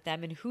I had with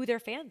them and who they're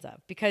fans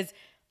of, because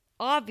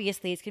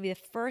obviously it's going to be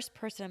the first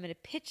person I'm going to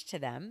pitch to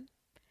them,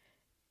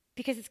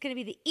 because it's going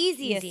to be the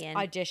easiest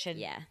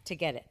audition to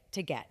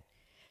get.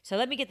 So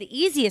let me get the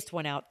easiest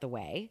one out the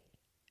way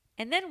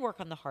and then work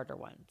on the harder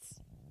ones.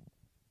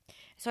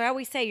 So I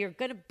always say you're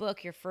going to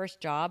book your first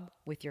job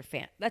with your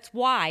fan. That's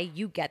why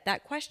you get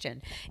that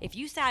question. If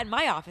you sat in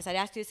my office, I'd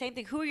ask you the same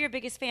thing. Who are your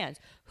biggest fans?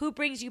 Who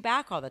brings you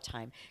back all the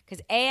time? Because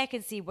I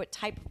can see what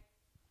type of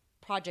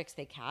projects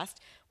they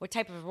cast, what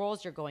type of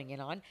roles you're going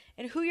in on,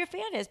 and who your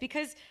fan is.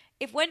 Because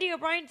if Wendy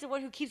O'Brien's the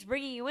one who keeps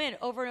bringing you in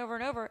over and over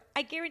and over,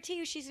 I guarantee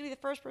you she's going to be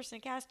the first person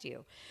to cast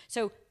you.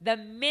 So the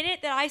minute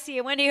that I see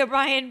a Wendy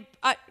O'Brien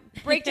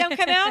breakdown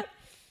come out,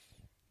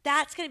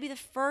 that's going to be the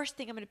first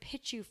thing I'm going to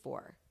pitch you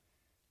for.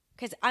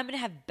 Because I'm going to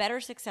have better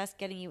success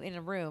getting you in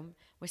a room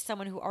with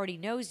someone who already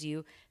knows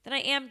you than I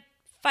am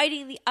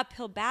fighting the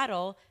uphill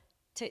battle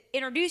to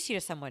introduce you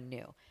to someone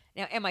new.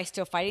 Now, am I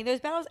still fighting those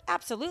battles?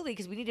 Absolutely,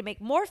 because we need to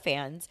make more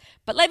fans.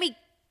 But let me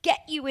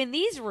get you in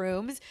these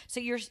rooms so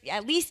you're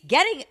at least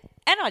getting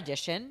an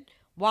audition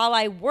while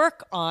I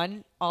work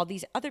on all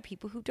these other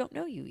people who don't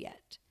know you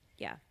yet.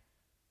 Yeah.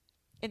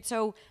 And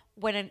so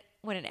when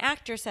an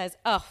actor says,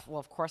 oh, well,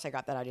 of course I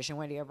got that audition.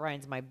 Wendy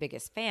O'Brien's my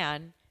biggest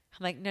fan.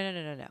 I'm like,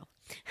 no.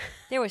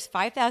 There was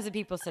 5,000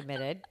 people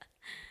submitted.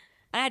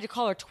 I had to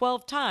call her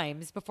 12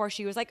 times before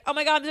she was like, oh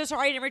my God, I'm so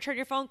sorry I didn't return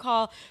your phone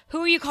call.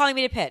 Who are you calling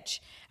me to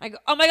pitch? I go,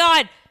 oh my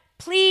God,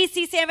 please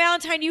see Sam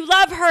Valentine. You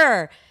love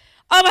her.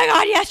 Oh my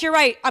God, yes, you're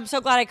right. I'm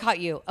so glad I caught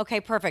you. Okay,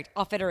 perfect.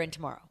 I'll fit her in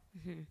tomorrow.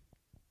 Mm-hmm.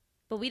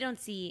 But we don't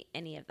see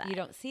any of that. You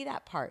don't see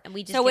that part. And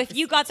we just so if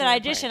you got that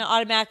audition,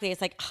 automatically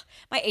it's like,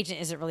 my agent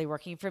isn't really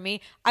working for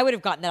me. I would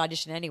have gotten that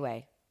audition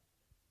anyway.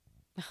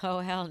 Oh,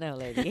 hell no,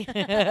 lady.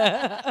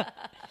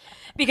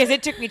 Because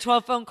it took me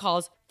 12 phone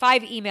calls,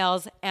 5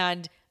 emails,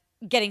 and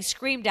getting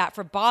screamed at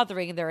for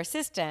bothering their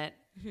assistant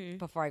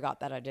before I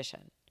got that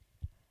audition.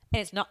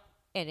 And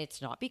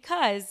it's not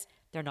because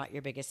they're not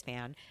your biggest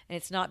fan. And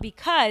it's not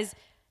because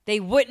they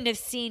wouldn't have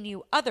seen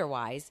you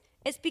otherwise.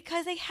 It's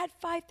because they had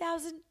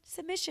 5,000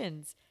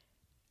 submissions.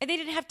 And they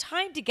didn't have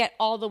time to get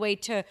all the way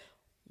to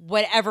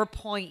whatever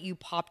point you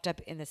popped up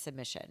in the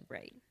submission.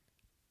 Right.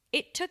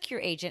 It took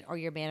your agent or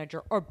your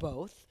manager or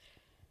both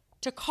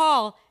to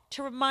call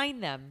to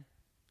remind them,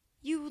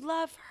 you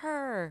love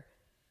her.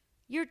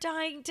 You're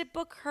dying to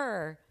book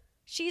her.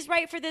 She's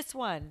right for this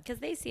one. Because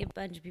they see a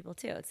bunch of people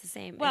too. It's the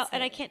same. Well,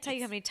 and I can't tell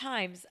you how many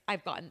times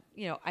I've gotten,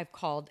 I've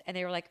called and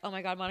they were like, oh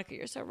my God, Monica,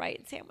 you're so right.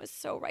 And Sam was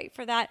so right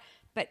for that.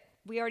 But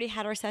we already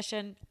had our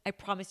session. I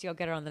promise you I'll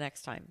get her on the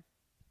next time.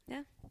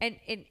 Yeah.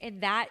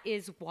 And that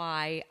is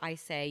why I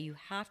say you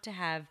have to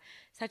have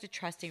such a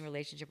trusting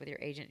relationship with your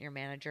agent and your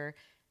manager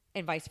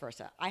and vice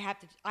versa. I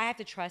have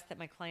to trust that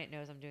my client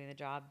knows I'm doing the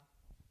job.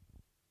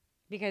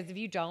 Because if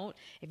you don't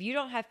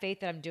have faith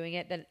that I'm doing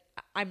it, then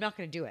I'm not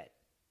going to do it.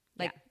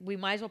 Like, we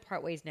might as well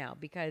part ways now,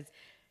 because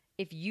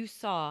if you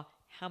saw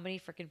how many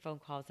freaking phone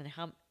calls and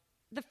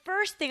the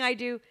first thing I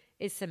do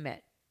is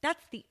submit.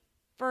 That's the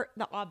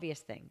obvious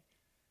thing.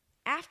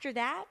 After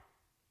that,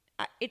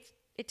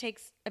 it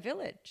takes a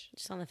village.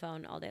 Just on the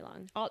phone all day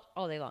long.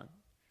 All day long.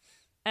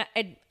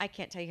 And I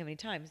can't tell you how many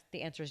times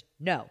the answer is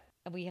no.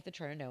 And we have to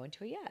turn a no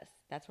into a yes.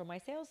 That's where my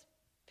sales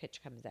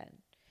pitch comes in.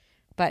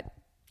 But,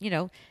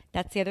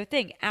 that's the other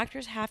thing.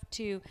 Actors have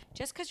to,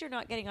 just because you're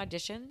not getting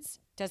auditions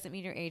doesn't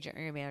mean your agent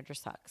or your manager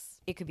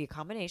sucks. It could be a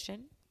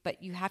combination,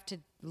 but you have to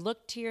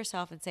look to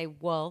yourself and say,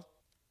 well,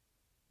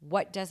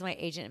 what does my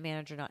agent and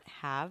manager not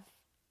have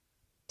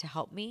to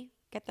help me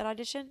get that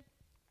audition?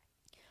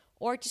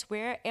 Or just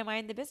where am I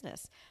in the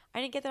business?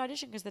 I didn't get that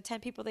audition because the 10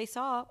 people they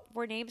saw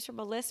were names from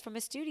a list from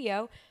a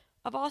studio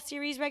of all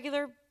series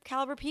regular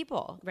caliber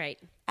people. Right.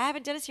 I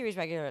haven't done a series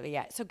regularly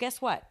yet. So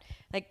guess what?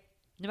 Like,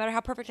 no matter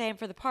how perfect I am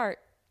for the part,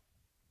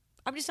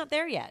 I'm just not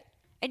there yet.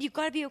 And you've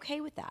got to be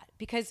okay with that,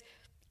 because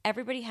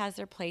everybody has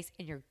their place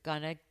and you're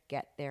going to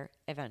get there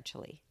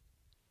eventually.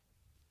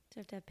 So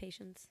you have to have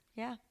patience.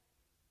 Yeah.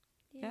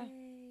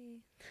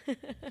 Yay. Yeah.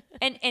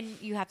 And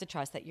you have to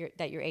trust that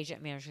your agent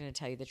and manager are going to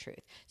tell you the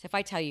truth. So if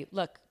I tell you,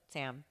 look,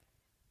 Sam,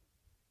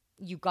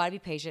 you got to be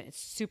patient. It's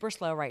super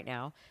slow right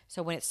now.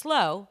 So when it's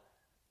slow,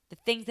 the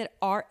things that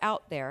are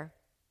out there,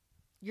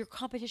 your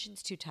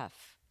competition's too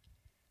tough.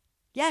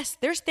 Yes,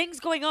 there's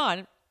things going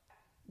on.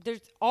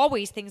 There's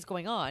always things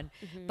going on.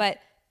 Mm-hmm. But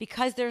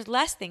because there's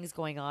less things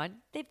going on,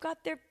 they've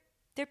got their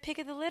pick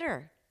of the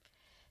litter.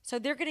 So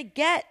they're going to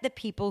get the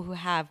people who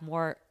have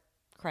more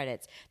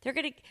credits.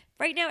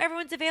 Right now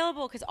everyone's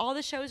available because all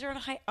the shows are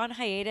on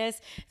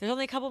hiatus. There's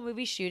only a couple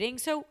movies shooting,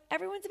 so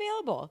everyone's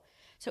available.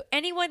 So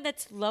anyone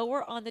that's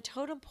lower on the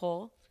totem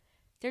pole,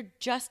 they're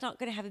just not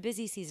going to have a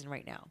busy season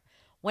right now.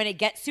 When it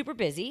gets super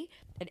busy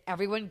and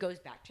everyone goes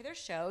back to their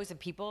shows and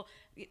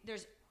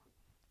there's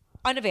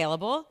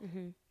unavailable,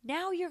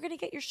 now you're going to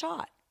get your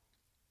shot.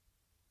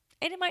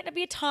 And it might not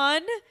be a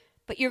ton,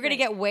 but you're going to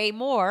get way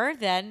more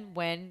than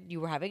when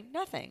you were having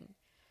nothing.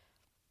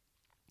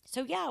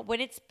 So yeah,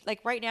 when it's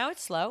like right now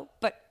it's slow,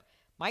 but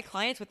my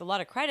clients with a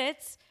lot of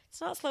credits, it's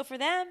not slow for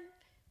them,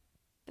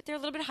 but they're a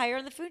little bit higher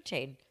in the food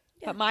chain.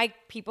 Yeah. But my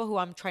people who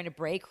I'm trying to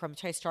break, who I'm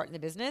trying to start in the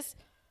business,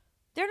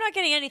 they're not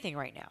getting anything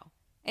right now.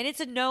 And it's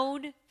a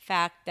known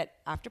fact that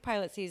after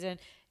pilot season,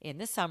 in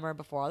the summer,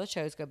 before all the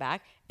shows go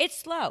back, it's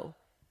slow.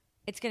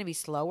 It's going to be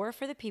slower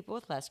for the people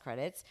with less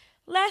credits,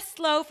 less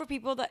slow for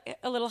people that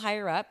a little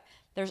higher up.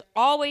 There's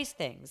always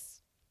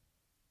things.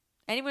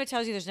 Anyone who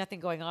tells you there's nothing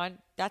going on,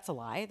 that's a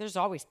lie. There's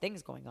always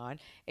things going on.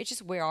 It's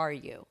just, where are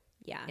you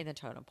in the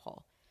totem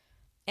pole?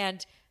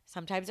 And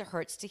sometimes it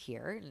hurts to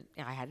hear.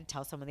 And I had to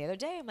tell someone the other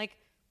day, I'm like,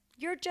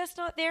 you're just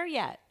not there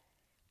yet.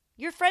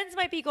 Your friends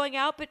might be going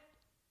out, but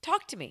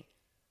talk to me.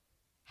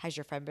 Has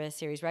your friend been a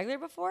series regular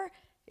before?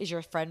 Is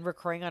your friend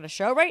recurring on a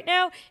show right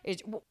now?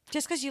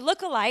 Just because you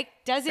look alike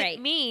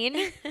doesn't mean,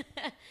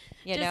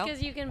 Just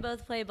because you can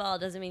both play ball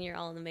doesn't mean you're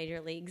all in the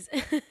major leagues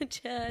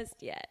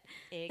just yet.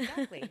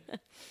 Exactly.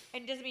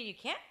 And doesn't mean you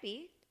can't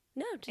be.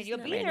 No, just and you'll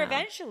be there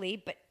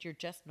eventually, but you're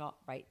just not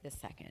right this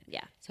second.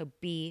 Yeah. So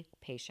be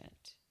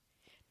patient.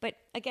 But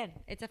again,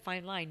 it's a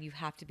fine line. You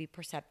have to be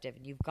perceptive,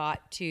 and you've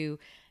got to...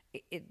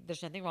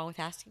 there's nothing wrong with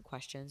asking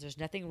questions. There's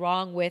nothing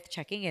wrong with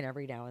checking in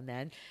every now and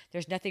then.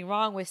 There's nothing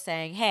wrong with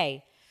saying,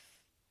 hey,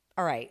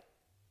 all right,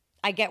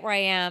 I get where I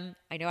am.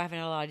 I know I haven't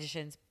had a lot of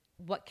auditions.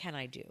 What can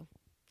I do?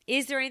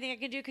 Is there anything I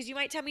can do? Because you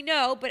might tell me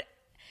no, but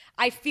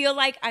I feel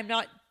like I'm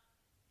not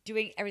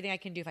doing everything I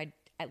can do if I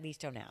at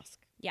least don't ask.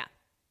 Yeah.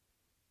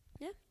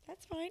 Yeah,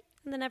 that's fine.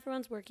 And then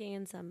everyone's working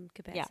in some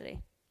capacity.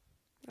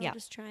 We're all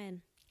just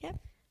trying. Yep.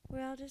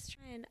 We're all just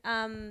trying.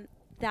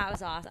 That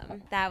was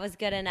awesome. That was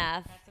good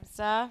enough. Got some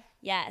stuff?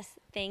 Yes.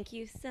 Thank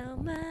you so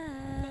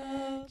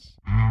much.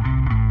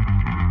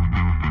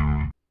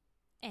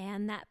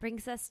 And that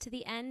brings us to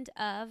the end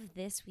of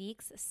this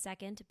week's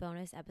second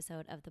bonus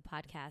episode of the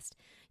podcast.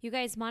 You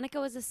guys, Monica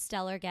was a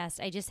stellar guest.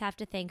 I just have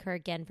to thank her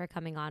again for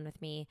coming on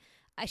with me.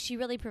 She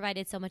really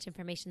provided so much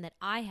information that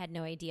I had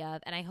no idea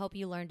of, and I hope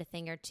you learned a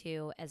thing or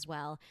two as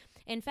well.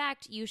 In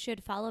fact, you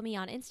should follow me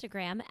on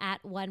Instagram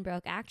at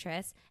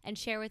OneBrokeActress and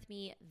share with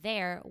me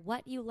there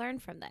what you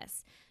learned from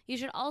this. You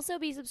should also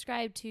be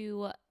subscribed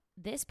to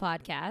this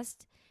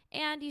podcast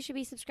And you should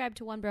be subscribed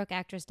to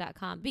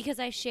onebrokeactress.com because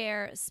I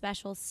share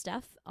special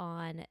stuff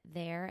on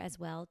there as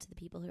well to the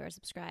people who are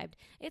subscribed.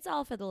 It's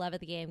all for the love of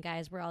the game,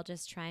 guys. We're all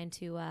just trying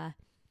to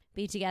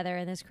be together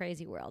in this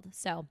crazy world.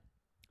 So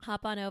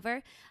hop on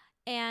over.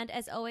 And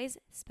as always,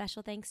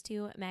 special thanks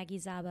to Maggie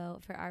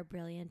Zabo for our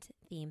brilliant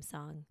theme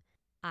song.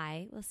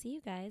 I will see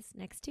you guys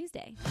next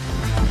Tuesday.